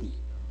Garden of Eden?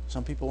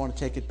 Some people want to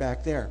take it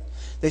back there.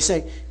 They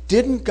say,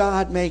 didn't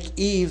God make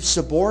Eve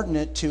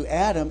subordinate to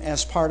Adam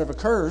as part of a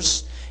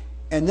curse?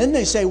 And then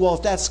they say, well,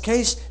 if that's the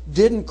case,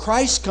 didn't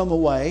Christ come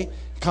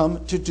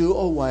to do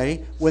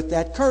away with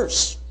that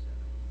curse?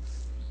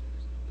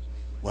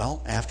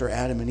 Well, after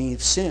Adam and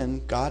Eve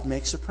sinned, God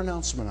makes a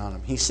pronouncement on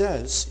them. He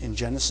says, in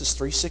Genesis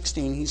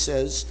 3:16, he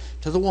says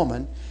to the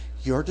woman,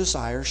 your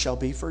desire shall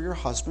be for your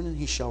husband, and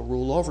he shall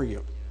rule over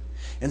you.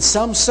 And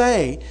some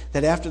say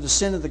that after the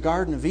sin of the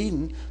Garden of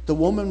Eden, the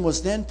woman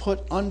was then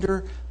put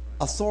under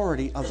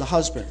authority of the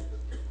husband.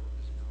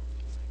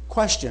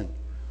 Question,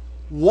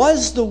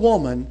 was the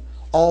woman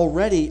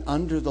already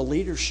under the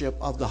leadership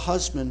of the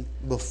husband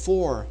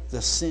before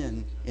the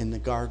sin in the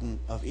Garden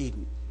of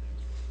Eden?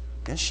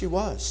 Yes, she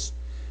was.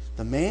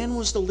 The man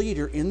was the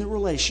leader in the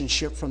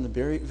relationship from the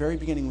very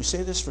beginning. We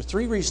say this for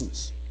three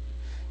reasons.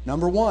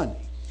 Number one,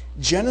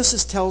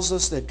 Genesis tells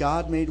us that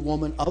God made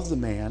woman of the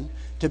man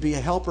to be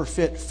a helper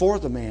fit for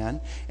the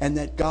man, and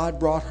that God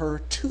brought her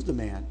to the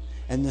man.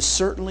 And this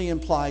certainly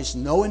implies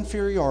no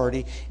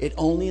inferiority. It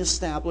only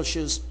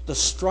establishes the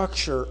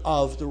structure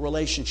of the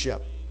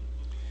relationship.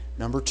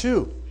 Number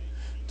two,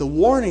 the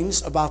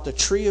warnings about the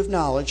tree of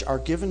knowledge are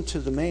given to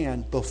the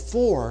man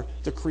before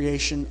the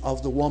creation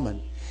of the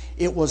woman.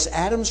 It was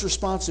Adam's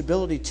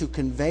responsibility to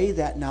convey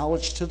that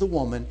knowledge to the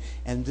woman,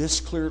 and this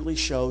clearly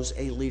shows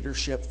a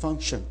leadership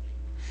function.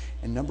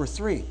 And number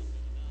three,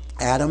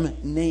 Adam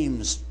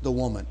names the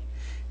woman.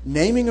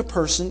 Naming a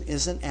person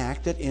is an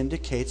act that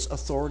indicates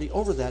authority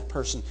over that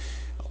person.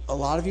 A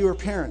lot of you are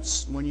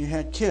parents. When you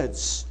had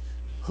kids,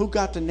 who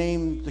got to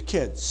name the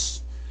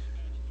kids?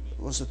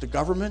 Was it the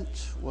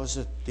government? Was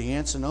it the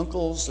aunts and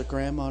uncles, the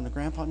grandma and the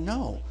grandpa?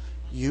 No.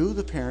 You,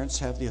 the parents,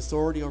 have the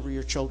authority over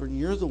your children.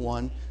 You're the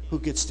one who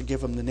gets to give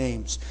them the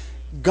names.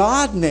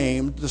 God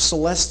named the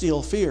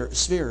celestial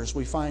spheres.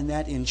 We find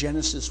that in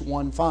Genesis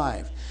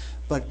 1:5.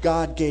 But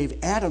God gave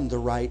Adam the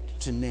right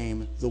to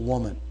name the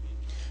woman.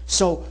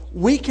 So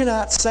we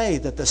cannot say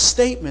that the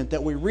statement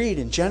that we read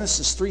in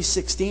Genesis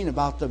 3:16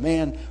 about the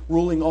man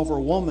ruling over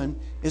a woman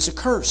is a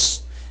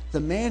curse. the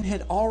man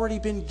had already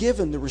been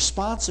given the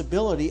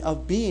responsibility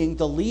of being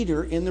the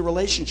leader in the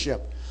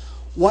relationship.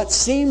 What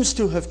seems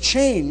to have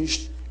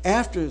changed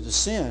after the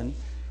sin,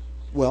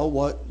 well,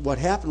 what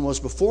happened was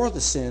before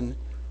the sin,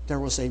 there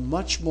was a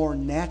much more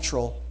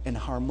natural and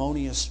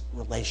harmonious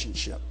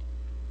relationship.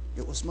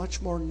 It was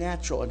much more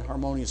natural and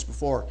harmonious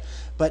before.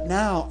 But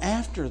now,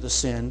 after the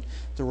sin,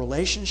 the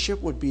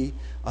relationship would be,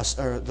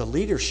 or the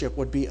leadership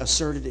would be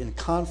asserted in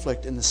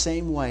conflict in the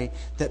same way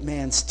that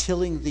man's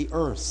tilling the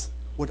earth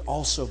would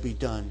also be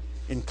done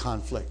in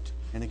conflict.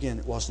 And again,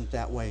 it wasn't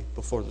that way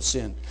before the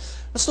sin.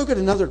 Let's look at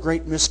another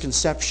great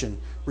misconception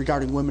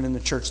regarding women in the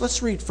church.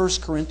 Let's read 1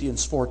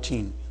 Corinthians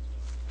 14.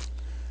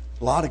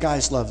 A lot of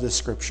guys love this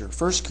scripture.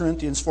 1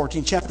 Corinthians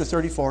 14, chapter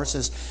 34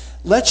 says,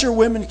 "Let your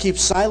women keep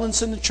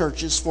silence in the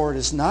churches, for it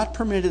is not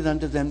permitted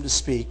unto them to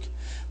speak,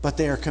 but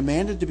they are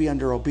commanded to be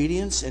under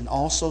obedience, and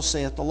also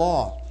saith the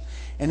law.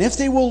 And if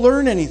they will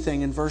learn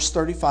anything," in verse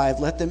 35,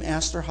 "let them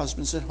ask their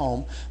husbands at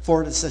home,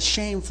 for it is a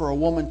shame for a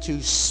woman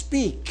to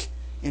speak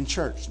in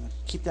church." Now,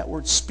 keep that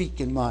word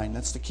 "speak" in mind.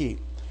 That's the key.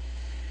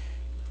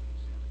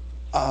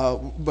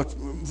 But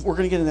we're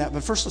going to get into that.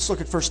 But first, let's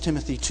look at 1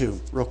 Timothy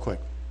 2 real quick.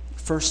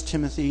 1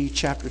 Timothy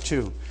chapter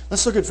 2.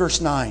 Let's look at verse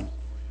 9.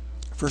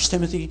 1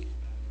 Timothy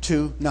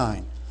 2,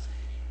 9.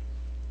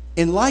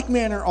 "In like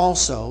manner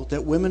also,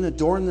 that women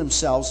adorn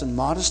themselves in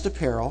modest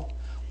apparel,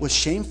 with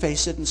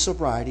shamefaced and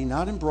sobriety,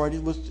 not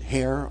embroidered with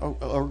hair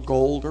or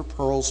gold or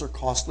pearls or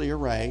costly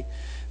array."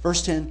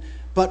 Verse 10,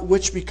 "But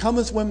which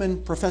becometh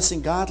women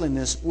professing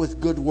godliness with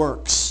good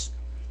works."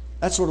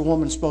 That's what a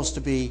woman's supposed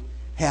to be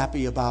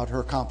happy about, her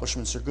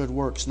accomplishments, her good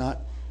works, not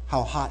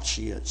how hot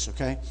she is.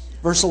 Okay?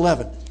 Verse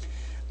 11,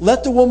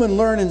 "Let the woman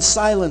learn in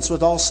silence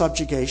with all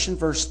subjugation."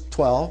 Verse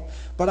 12,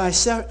 "But I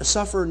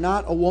suffer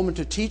not a woman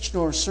to teach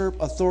nor usurp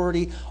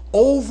authority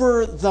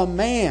over the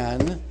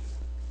man,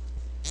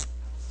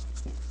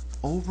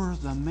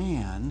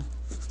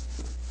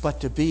 but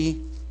to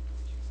be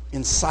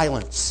in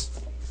silence."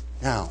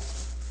 Now,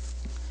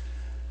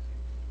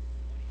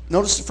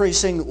 notice the phrase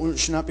saying that women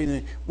should not be in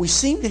the... We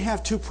seem to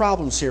have two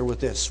problems here with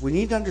this. We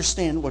need to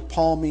understand what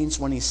Paul means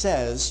when he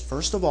says,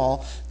 first of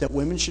all, that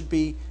women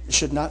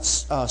should not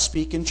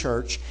speak in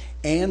church,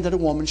 and that a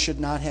woman should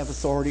not have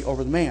authority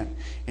over the man.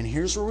 And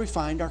here's where we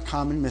find our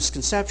common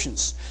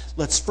misconceptions.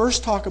 Let's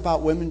first talk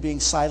about women being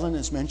silent,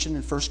 as mentioned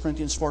in 1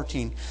 Corinthians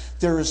 14.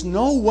 There is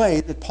no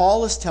way that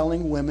Paul is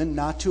telling women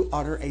not to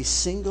utter a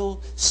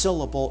single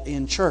syllable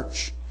in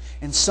church.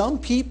 And some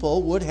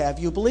people would have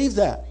you believe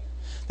that.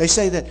 They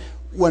say that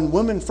when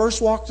women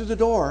first walk through the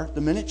door,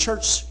 the minute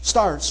church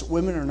starts,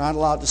 women are not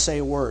allowed to say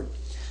a word.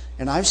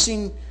 And I've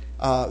seen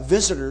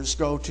visitors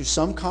go to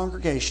some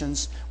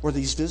congregations where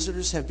these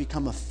visitors have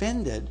become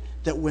offended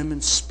that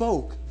women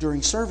spoke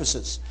during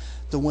services.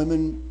 The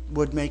women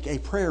would make a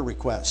prayer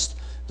request.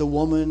 The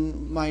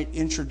woman might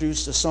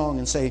introduce a song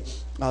and say,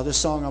 "This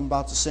song I'm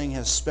about to sing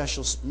has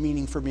special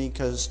meaning for me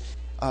because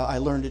I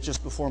learned it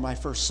just before my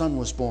first son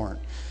was born."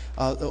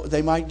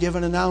 They might give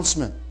an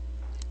announcement.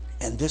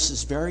 And this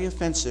is very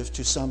offensive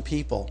to some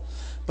people.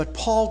 But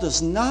Paul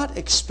does not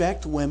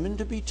expect women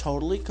to be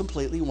totally,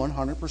 completely,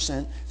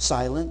 100%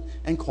 silent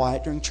and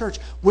quiet during church.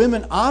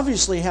 Women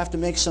obviously have to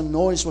make some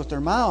noise with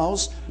their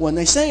mouths when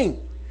they sing.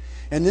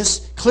 And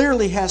this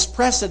clearly has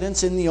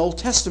precedence in the Old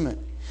Testament.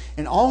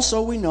 And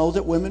also we know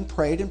that women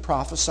prayed and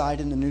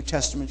prophesied in the New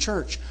Testament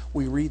church.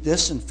 We read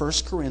this in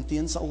 1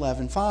 Corinthians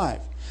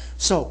 11:5.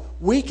 So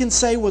we can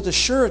say with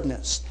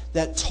assuredness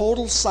that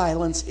total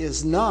silence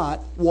is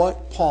not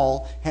what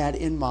Paul had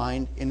in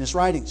mind in his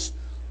writings.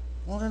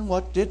 Well, then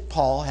what did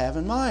Paul have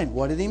in mind?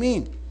 What did he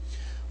mean?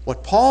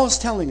 What Paul is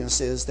telling us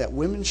is that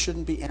women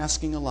shouldn't be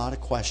asking a lot of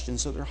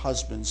questions of their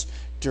husbands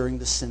during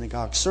the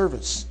synagogue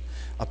service.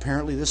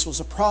 Apparently this was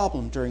a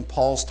problem during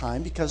Paul's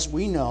time because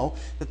we know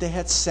that they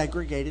had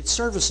segregated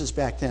services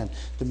back then.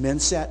 The men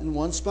sat in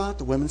one spot,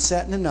 the women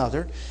sat in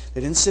another.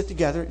 They didn't sit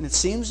together, and it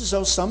seems as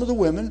though some of the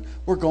women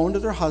were going to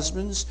their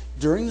husbands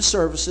during the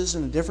services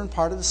in a different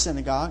part of the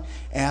synagogue,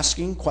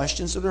 asking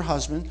questions of their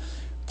husband.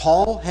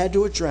 Paul had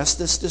to address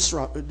this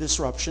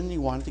disruption. He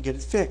wanted to get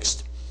it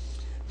fixed.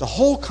 The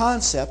whole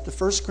concept of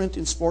 1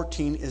 Corinthians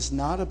 14 is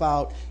not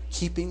about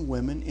keeping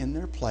women in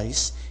their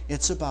place.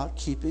 It's about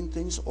keeping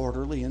things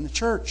orderly in the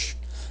church.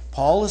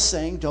 Paul is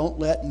saying don't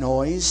let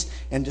noise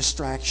and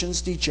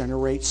distractions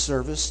degenerate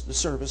the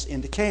service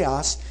into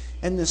chaos,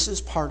 and this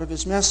is part of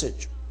his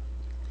message.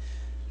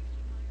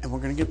 And we're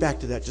going to get back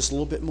to that just a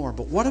little bit more.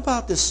 But what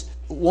about this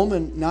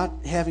woman not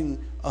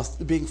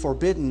being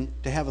forbidden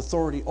to have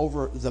authority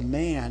over the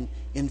man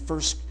in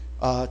 1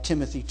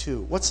 Timothy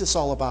 2? What's this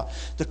all about?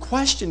 The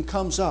question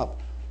comes up,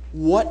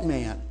 what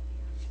man?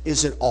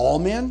 Is it all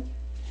men?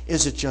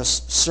 Is it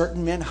just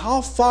certain men?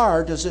 How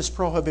far does this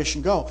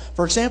prohibition go?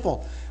 For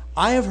example,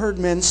 I have heard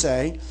men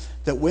say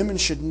that women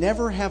should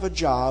never have a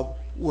job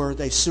where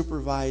they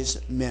supervise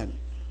men.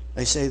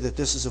 They say that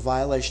this is a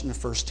violation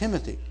of 1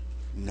 Timothy.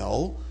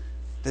 No,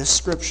 this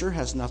scripture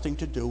has nothing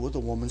to do with a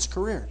woman's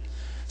career.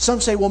 Some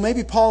say, well,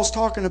 maybe Paul's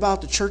talking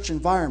about the church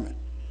environment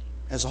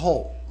as a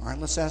whole. All right,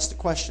 let's ask the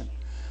question.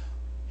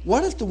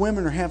 What if the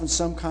women are having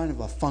some kind of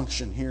a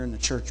function here in the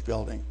church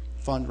building?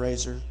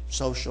 Fundraiser,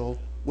 social,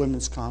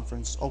 women's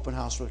conference, open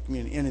house for the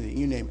community, anything,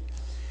 you name it.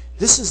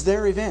 This is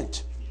their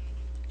event.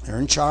 They're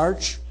in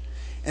charge.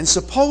 And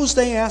suppose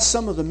they ask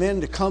some of the men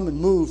to come and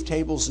move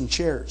tables and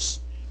chairs.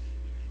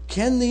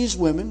 Can these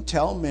women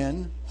tell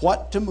men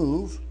what to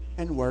move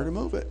and where to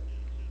move it?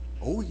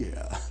 Oh,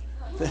 yeah.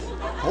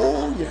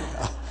 Oh,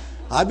 yeah.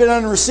 I've been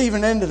on the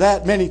receiving end of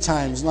that many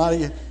times. A lot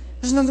of you.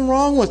 There's nothing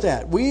wrong with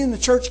that. We in the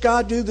church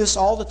God do this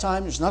all the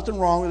time. There's nothing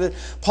wrong with it.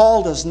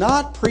 Paul does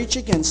not preach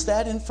against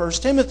that in 1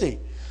 Timothy.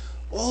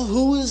 Well,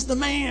 who is the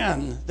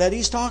man that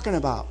he's talking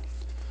about?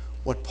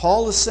 What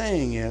Paul is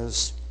saying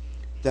is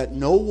that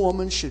no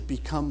woman should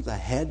become the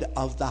head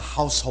of the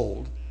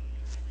household,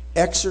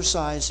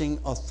 exercising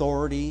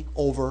authority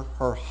over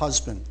her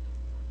husband.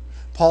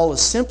 Paul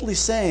is simply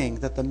saying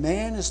that the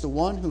man is the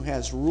one who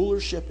has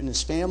rulership in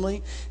his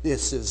family.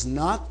 This is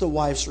not the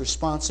wife's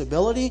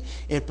responsibility.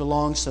 It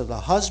belongs to the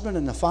husband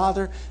and the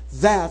father.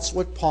 That's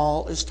what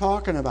Paul is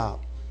talking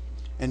about.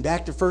 And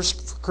back to 1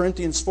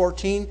 Corinthians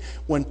 14,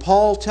 when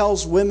Paul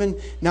tells women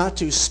not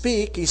to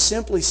speak, he's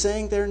simply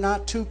saying they're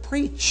not to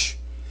preach.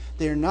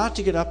 They're not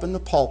to get up in the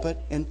pulpit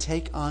and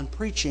take on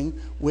preaching,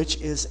 which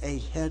is a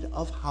head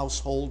of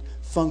household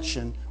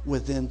function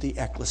within the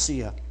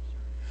ecclesia.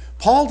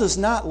 Paul does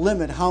not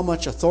limit how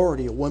much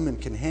authority a woman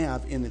can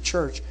have in the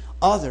church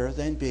other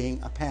than being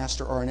a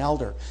pastor or an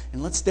elder.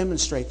 And let's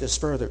demonstrate this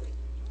further.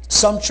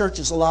 Some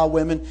churches allow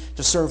women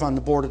to serve on the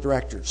board of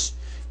directors.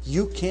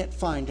 You can't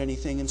find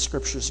anything in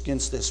scriptures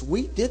against this.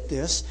 We did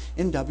this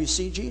in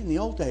WCG in the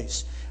old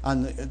days.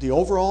 On the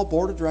overall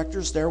board of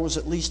directors, there was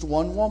at least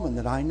one woman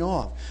that I know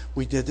of.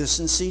 We did this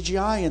in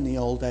CGI in the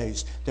old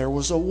days. There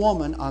was a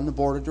woman on the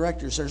board of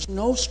directors. There's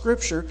no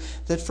scripture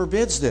that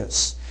forbids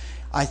this.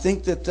 I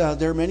think that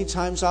there are many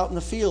times out in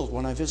the field,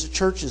 when I visit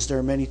churches, there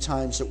are many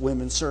times that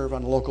women serve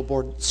on a local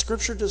board.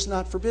 Scripture does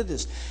not forbid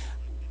this.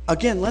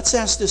 Again, let's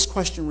ask this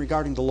question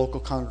regarding the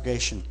local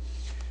congregation.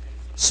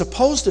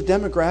 Suppose the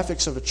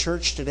demographics of a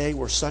church today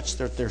were such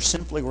that there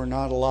simply were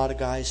not a lot of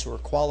guys who are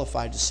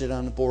qualified to sit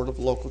on the board of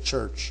a local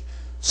church.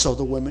 So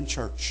the women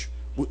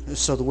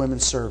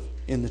serve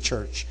in the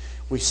church.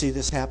 We see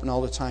this happen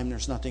all the time.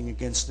 There's nothing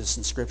against this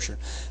in Scripture.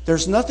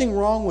 There's nothing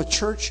wrong with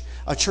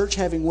a church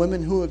having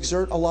women who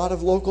exert a lot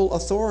of local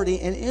authority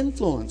and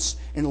influence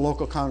in a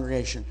local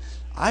congregation.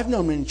 I've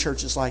known many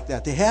churches like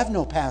that. They have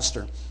no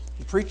pastor.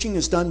 The preaching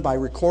is done by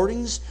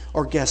recordings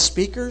or guest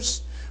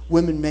speakers.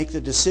 Women make the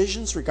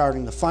decisions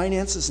regarding the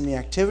finances and the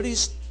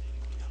activities.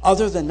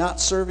 Other than not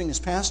serving as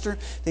pastor,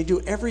 they do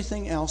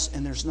everything else,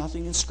 and there's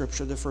nothing in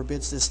Scripture that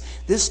forbids this.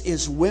 This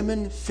is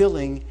women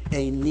filling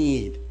a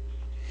need.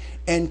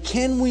 And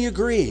can we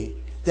agree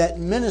that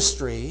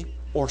ministry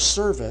or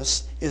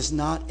service is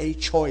not a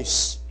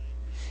choice?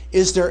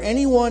 Is there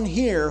anyone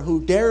here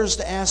who dares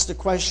to ask the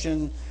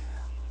question,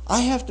 I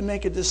have to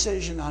make a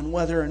decision on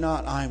whether or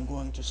not I'm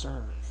going to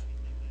serve?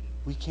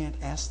 We can't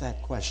ask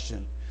that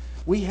question.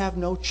 We have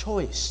no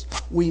choice.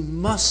 We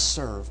must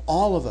serve,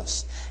 all of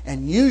us.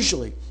 And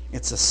usually,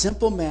 it's a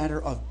simple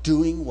matter of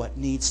doing what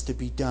needs to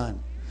be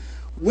done.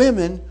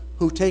 Women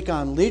who take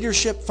on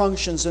leadership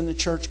functions in the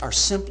church are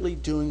simply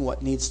doing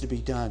what needs to be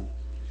done.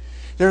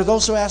 There are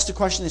those who ask the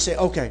question, they say,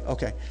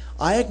 okay,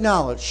 I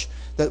acknowledge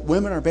that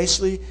women are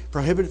basically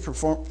prohibited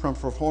from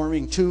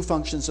performing two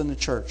functions in the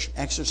church,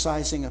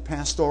 exercising a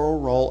pastoral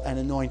role and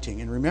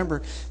anointing. And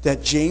remember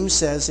that James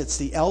says it's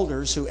the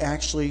elders who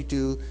actually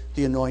do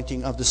the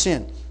anointing of the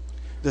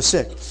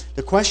sick.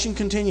 The question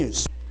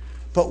continues,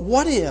 but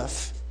what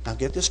if, now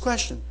get this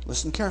question,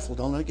 listen careful,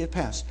 don't let it get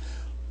past.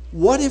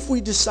 What if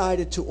we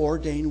decided to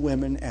ordain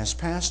women as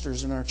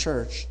pastors in our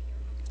church?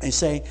 They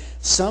say,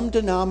 some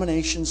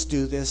denominations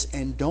do this,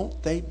 and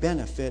don't they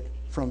benefit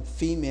from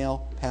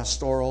female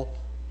pastoral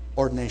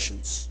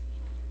ordinations?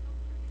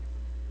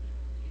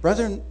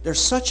 Brethren, there's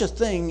such a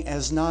thing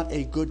as not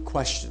a good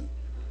question.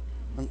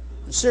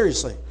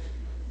 Seriously.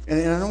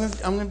 And I'm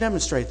going to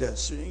demonstrate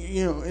this.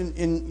 You know,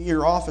 in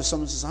your office,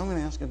 someone says, I'm going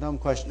to ask a dumb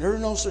question. There are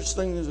no such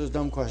thing as a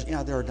dumb question.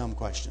 Yeah, there are dumb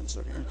questions.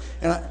 Okay?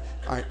 And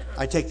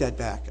I take that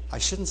back. I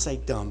shouldn't say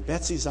dumb.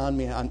 Betsy's on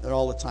me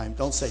all the time.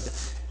 Don't say dumb.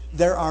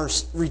 There are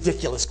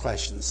ridiculous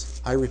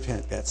questions. I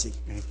repent, Betsy.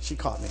 She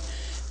caught me.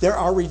 There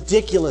are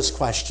ridiculous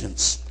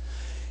questions.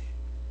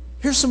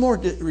 Here's some more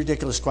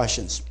ridiculous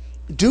questions.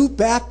 Do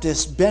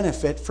Baptists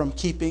benefit from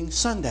keeping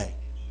Sunday?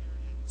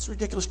 It's a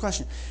ridiculous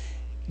question.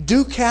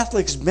 Do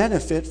Catholics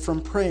benefit from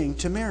praying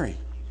to Mary?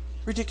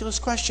 Ridiculous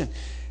question.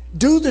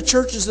 Do the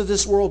churches of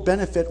this world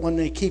benefit when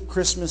they keep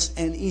Christmas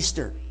and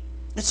Easter?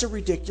 It's a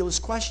ridiculous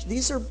question.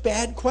 These are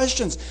bad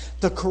questions.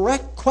 The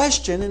correct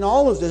question in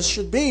all of this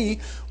should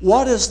be,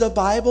 what does the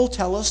Bible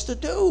tell us to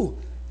do?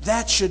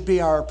 That should be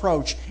our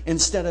approach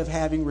instead of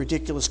having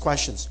ridiculous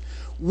questions.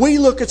 We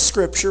look at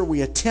Scripture,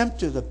 we attempt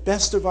to the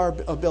best of our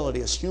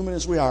ability, as human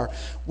as we are,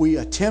 we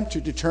attempt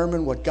to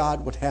determine what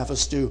God would have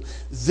us do.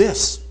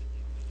 This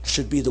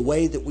should be the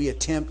way that we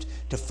attempt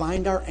to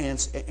find our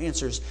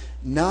answers,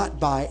 not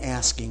by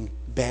asking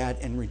bad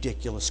and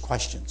ridiculous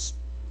questions.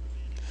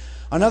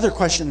 Another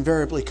question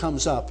invariably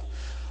comes up.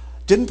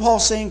 Didn't Paul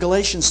say in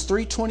Galatians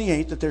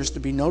 3:28 that there's to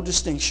be no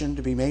distinction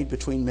to be made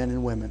between men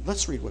and women?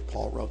 Let's read what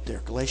Paul wrote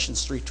there.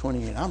 Galatians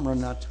 3:28. I'm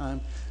running out of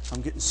time.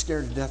 I'm getting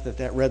scared to death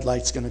that red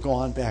light's going to go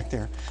on back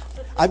there.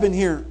 I've been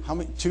here,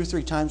 2 or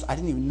 3 times. I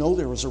didn't even know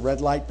there was a red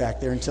light back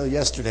there until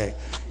yesterday.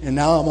 And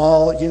now I'm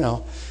all,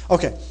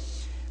 Okay.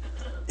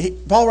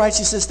 Paul writes,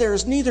 he says, there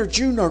is neither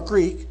Jew nor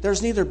Greek,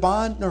 there's neither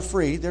bond nor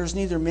free, there's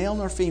neither male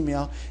nor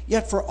female,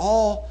 yet for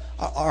all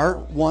are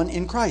one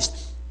in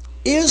Christ.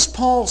 Is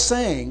Paul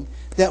saying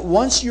that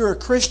once you're a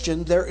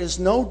Christian, there is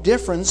no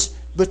difference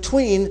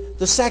between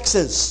the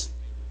sexes?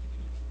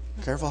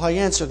 Careful how you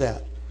answer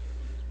that.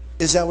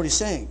 Is that what he's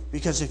saying?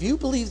 Because if you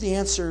believe the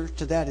answer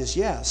to that is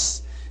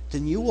yes,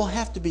 then you will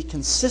have to be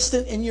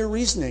consistent in your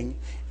reasoning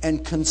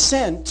and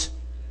consent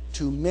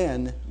to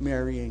men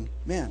marrying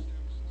men.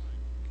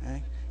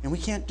 Okay? And we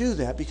can't do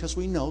that because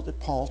we know that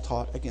Paul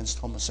taught against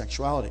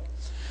homosexuality.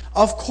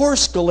 Of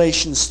course,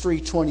 Galatians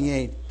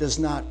 3:28 does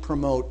not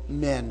promote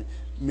men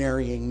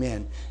marrying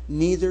men.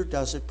 Neither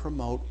does it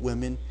promote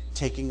women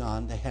taking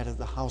on the head of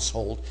the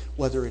household,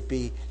 whether it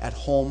be at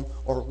home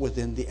or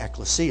within the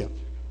ecclesia.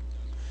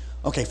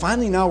 Okay,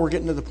 finally now we're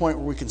getting to the point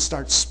where we can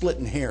start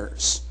splitting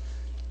hairs.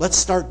 Let's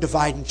start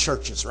dividing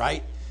churches,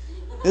 right?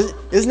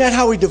 Isn't that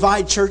how we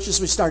divide churches?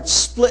 We start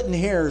splitting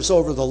hairs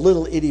over the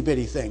little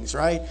itty-bitty things,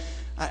 right?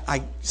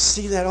 I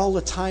see that all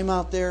the time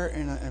out there,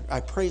 and I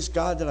praise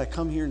God that I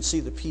come here and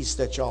see the peace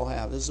that y'all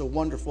have. This is a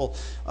wonderful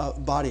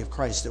body of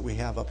Christ that we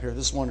have up here.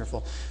 This is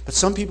wonderful. But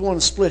some people want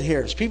to split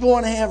hairs. People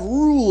want to have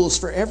rules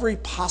for every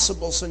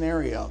possible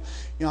scenario.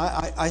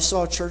 I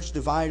saw a church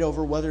divide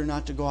over whether or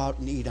not to go out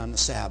and eat on the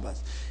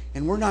Sabbath.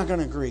 And we're not going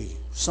to agree.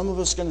 Some of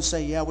us are going to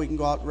say, yeah, we can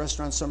go out to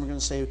restaurants. Some are going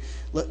to say,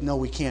 no,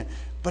 we can't.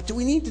 But do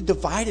we need to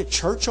divide a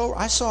church over?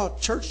 I saw a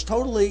church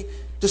totally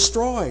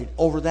destroyed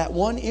over that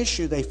one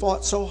issue. They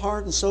fought so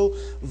hard and so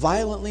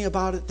violently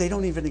about it, they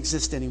don't even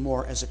exist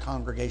anymore as a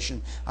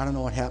congregation. I don't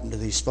know what happened to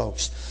these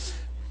folks.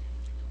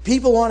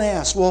 People want to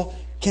ask, well,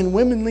 can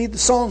women lead the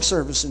song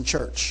service in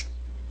church?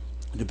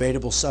 A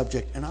debatable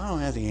subject, and I don't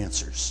have the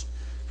answers.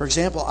 For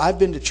example, I've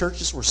been to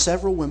churches where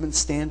several women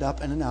stand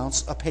up and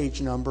announce a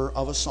page number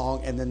of a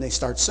song and then they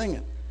start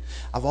singing.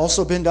 I've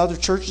also been to other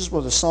churches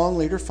where the song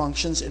leader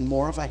functions in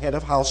more of a head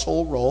of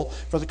household role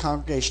for the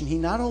congregation. He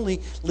not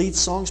only leads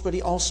songs, but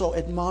he also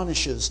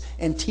admonishes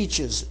and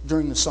teaches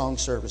during the song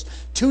service.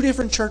 2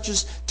 different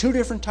churches, 2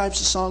 different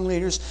types of song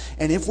leaders,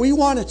 and if we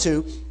wanted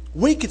to,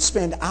 we could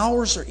spend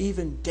hours or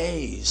even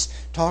days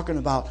talking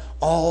about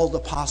all the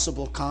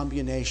possible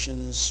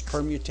combinations,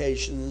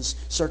 permutations,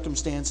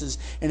 circumstances,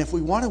 and if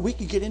we wanted, we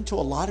could get into a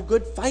lot of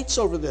good fights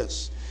over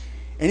this.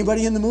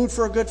 Anybody in the mood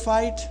for a good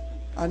fight?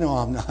 I know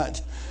I'm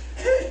not.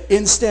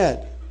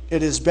 Instead,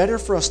 it is better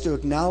for us to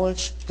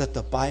acknowledge that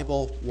the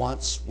Bible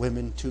wants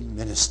women to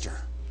minister.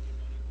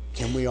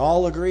 Can we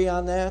all agree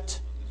on that?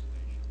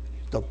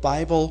 The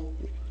Bible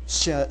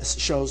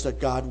shows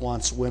that God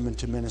wants women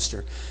to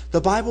minister.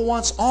 The Bible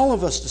wants all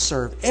of us to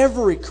serve.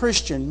 Every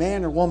Christian,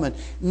 man or woman,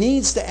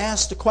 needs to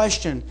ask the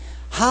question,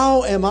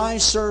 how am I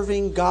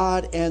serving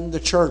God and the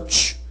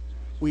church?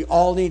 We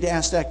all need to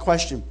ask that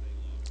question.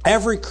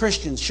 Every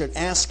Christian should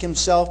ask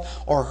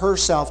himself or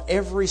herself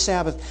every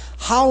Sabbath,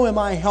 how am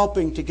I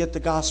helping to get the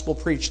gospel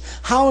preached?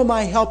 How am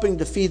I helping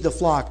to feed the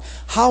flock?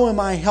 How am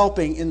I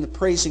helping in the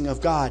praising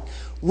of God?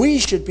 We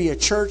should be a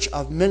church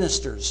of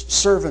ministers,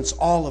 servants,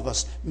 all of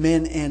us,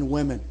 men and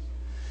women.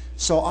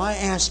 So I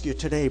ask you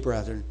today,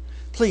 brethren,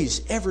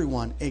 please,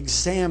 everyone,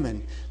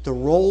 examine the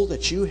role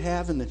that you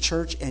have in the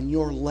church and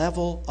your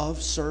level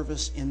of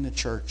service in the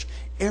church.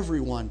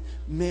 Everyone,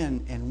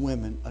 men and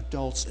women,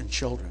 adults and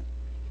children.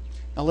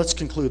 Now let's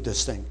conclude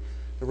this thing.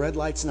 The red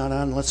light's not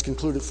on. Let's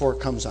conclude it before it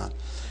comes on.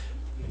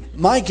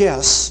 My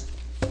guess,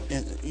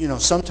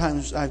 and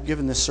sometimes I've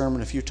given this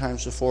sermon a few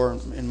times before,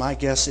 and my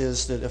guess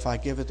is that if I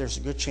give it, there's a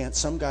good chance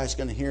some guy's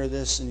going to hear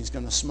this and he's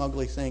going to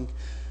smugly think,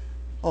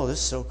 oh, this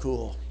is so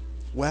cool.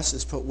 Wes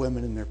has put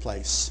women in their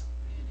place.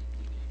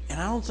 And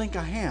I don't think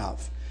I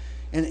have.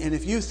 And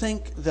if you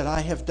think that I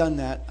have done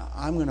that,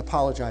 I'm going to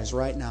apologize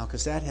right now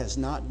because that has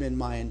not been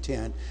my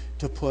intent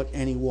to put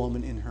any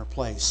woman in her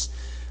place.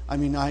 I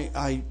mean,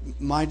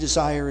 my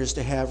desire is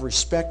to have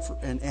respect for,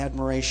 and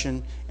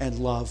admiration and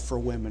love for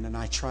women, and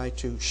I try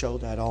to show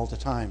that all the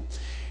time.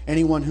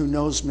 Anyone who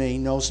knows me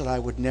knows that I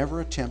would never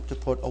attempt to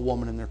put a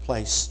woman in their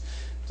place.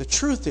 The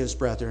truth is,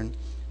 brethren,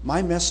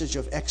 my message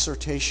of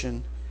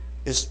exhortation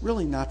is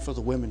really not for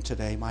the women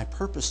today. My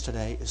purpose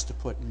today is to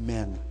put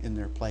men in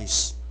their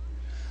place.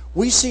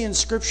 We see in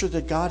Scripture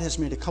that God has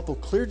made a couple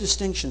clear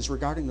distinctions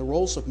regarding the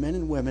roles of men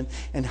and women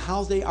and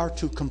how they are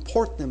to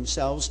comport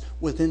themselves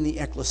within the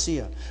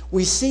ecclesia.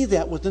 We see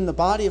that within the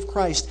body of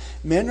Christ,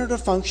 men are to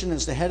function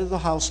as the head of the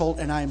household,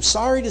 and I am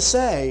sorry to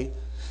say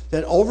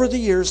that over the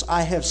years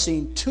I have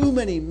seen too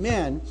many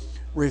men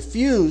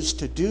refuse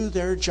to do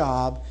their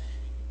job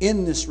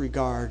in this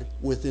regard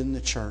within the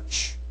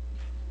church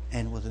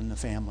and within the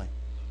family.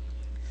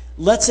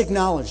 Let's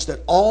acknowledge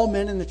that all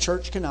men in the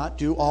church cannot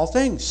do all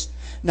things.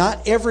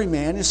 Not every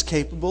man is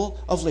capable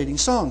of leading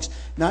songs.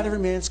 Not every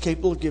man is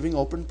capable of giving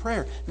open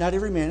prayer. Not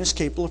every man is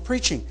capable of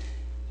preaching.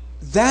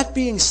 That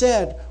being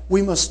said,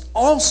 we must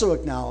also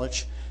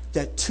acknowledge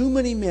that too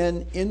many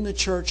men in the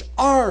church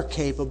are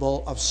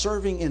capable of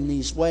serving in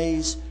these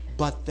ways,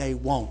 but they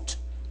won't.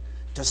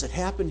 Does it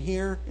happen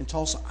here in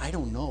Tulsa? I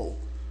don't know.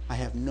 I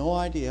have no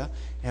idea.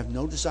 I have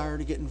no desire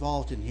to get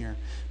involved in here.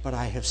 But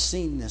I have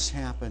seen this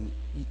happen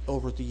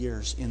over the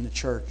years in the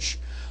church.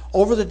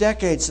 Over the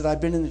decades that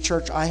I've been in the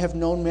church, I have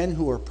known men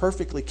who are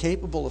perfectly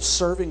capable of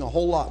serving a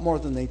whole lot more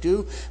than they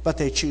do, but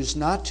they choose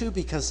not to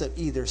because of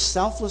either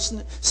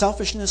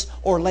selfishness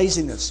or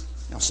laziness.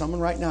 Now,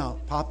 someone right now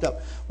popped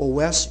up, well,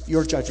 Wes,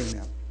 you're judging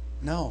them.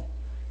 No,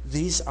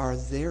 these are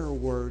their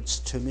words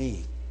to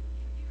me.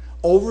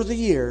 Over the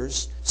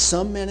years,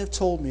 some men have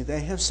told me,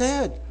 they have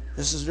said,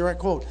 this is a direct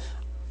quote,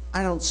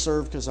 I don't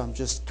serve because I'm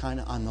just kind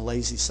of on the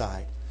lazy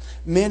side.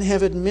 Men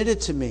have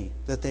admitted to me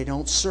that they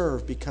don't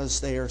serve because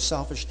they are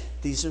selfish.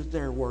 These are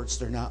their words,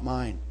 they're not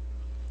mine.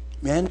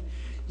 Men,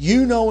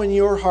 you know in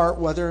your heart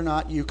whether or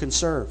not you can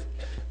serve.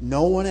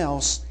 No one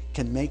else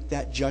can make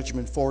that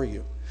judgment for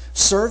you.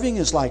 Serving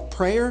is like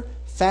prayer,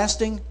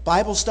 fasting,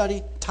 Bible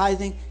study,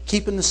 tithing,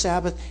 keeping the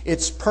Sabbath.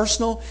 It's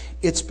personal.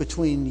 It's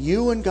between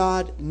you and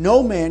God.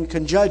 No man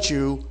can judge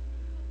you,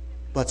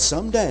 but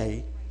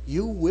someday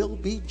you will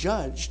be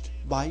judged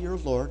by your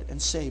Lord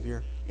and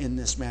Savior in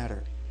this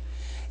matter.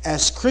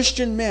 As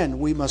Christian men,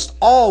 we must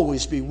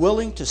always be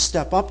willing to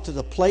step up to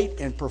the plate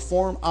and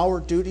perform our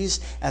duties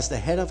as the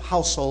head of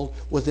household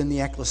within the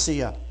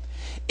ecclesia.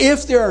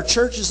 If there are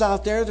churches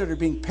out there that are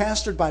being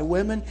pastored by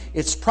women,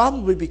 it's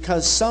probably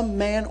because some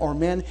man or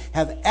men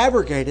have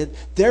abrogated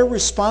their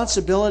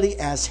responsibility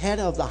as head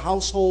of the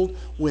household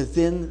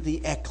within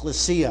the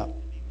ecclesia.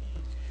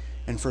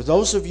 And for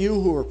those of you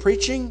who are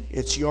preaching,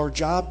 it's your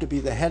job to be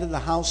the head of the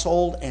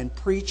household and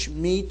preach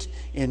meat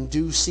in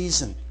due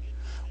season.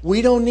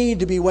 We don't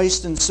need to be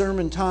wasting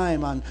sermon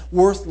time on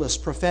worthless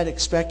prophetic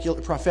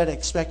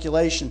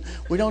speculation.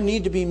 We don't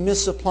need to be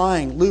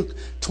misapplying Luke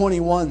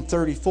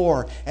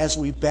 21:34 as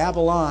we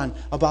babble on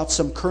about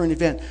some current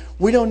event.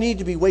 We don't need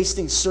to be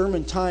wasting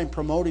sermon time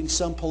promoting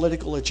some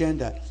political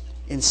agenda.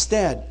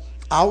 Instead,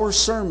 our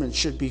sermons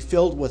should be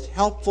filled with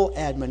helpful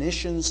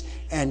admonitions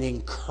and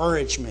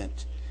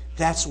encouragement.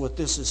 That's what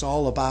this is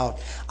all about.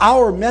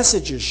 Our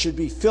messages should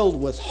be filled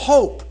with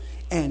hope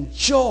and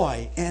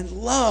joy and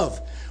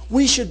love.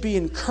 We should be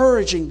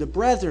encouraging the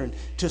brethren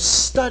to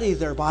study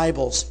their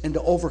Bibles and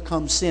to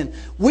overcome sin.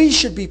 We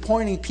should be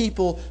pointing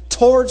people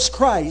towards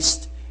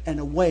Christ and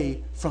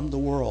away from the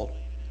world.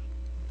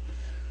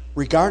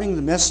 Regarding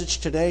the message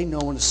today, no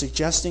one is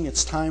suggesting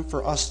it's time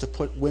for us to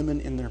put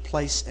women in their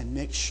place and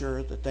make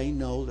sure that they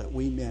know that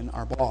we men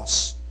are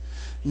boss.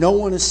 No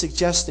one is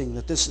suggesting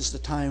that this is the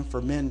time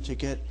for men to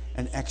get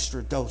an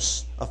extra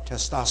dose of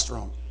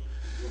testosterone.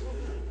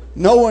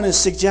 No one is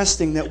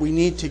suggesting that we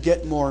need to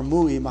get more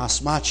muy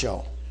mas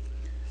macho.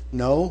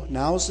 No,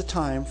 now is the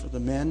time for the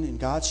men in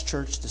God's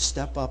church to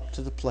step up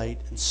to the plate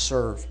and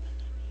serve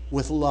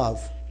with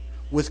love,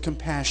 with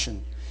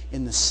compassion,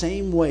 in the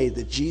same way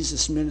that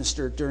Jesus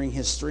ministered during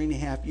his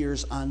 3.5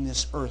 years on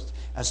this earth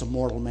as a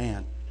mortal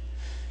man.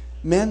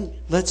 Men,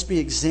 let's be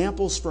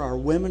examples for our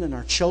women and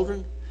our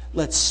children.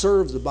 Let's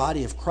serve the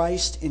body of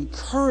Christ,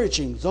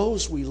 encouraging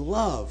those we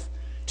love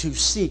to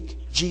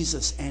seek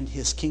Jesus and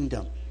his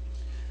kingdom.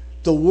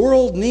 The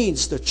world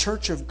needs the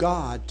church of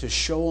God to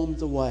show them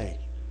the way.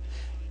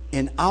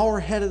 In our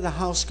head of the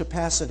house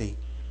capacity,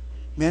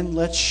 men,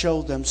 let's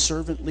show them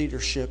servant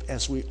leadership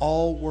as we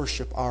all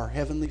worship our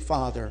Heavenly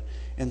Father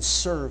and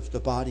serve the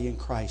body in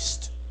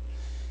Christ.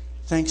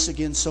 Thanks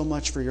again so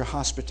much for your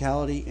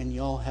hospitality, and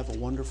y'all have a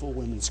wonderful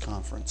women's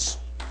conference.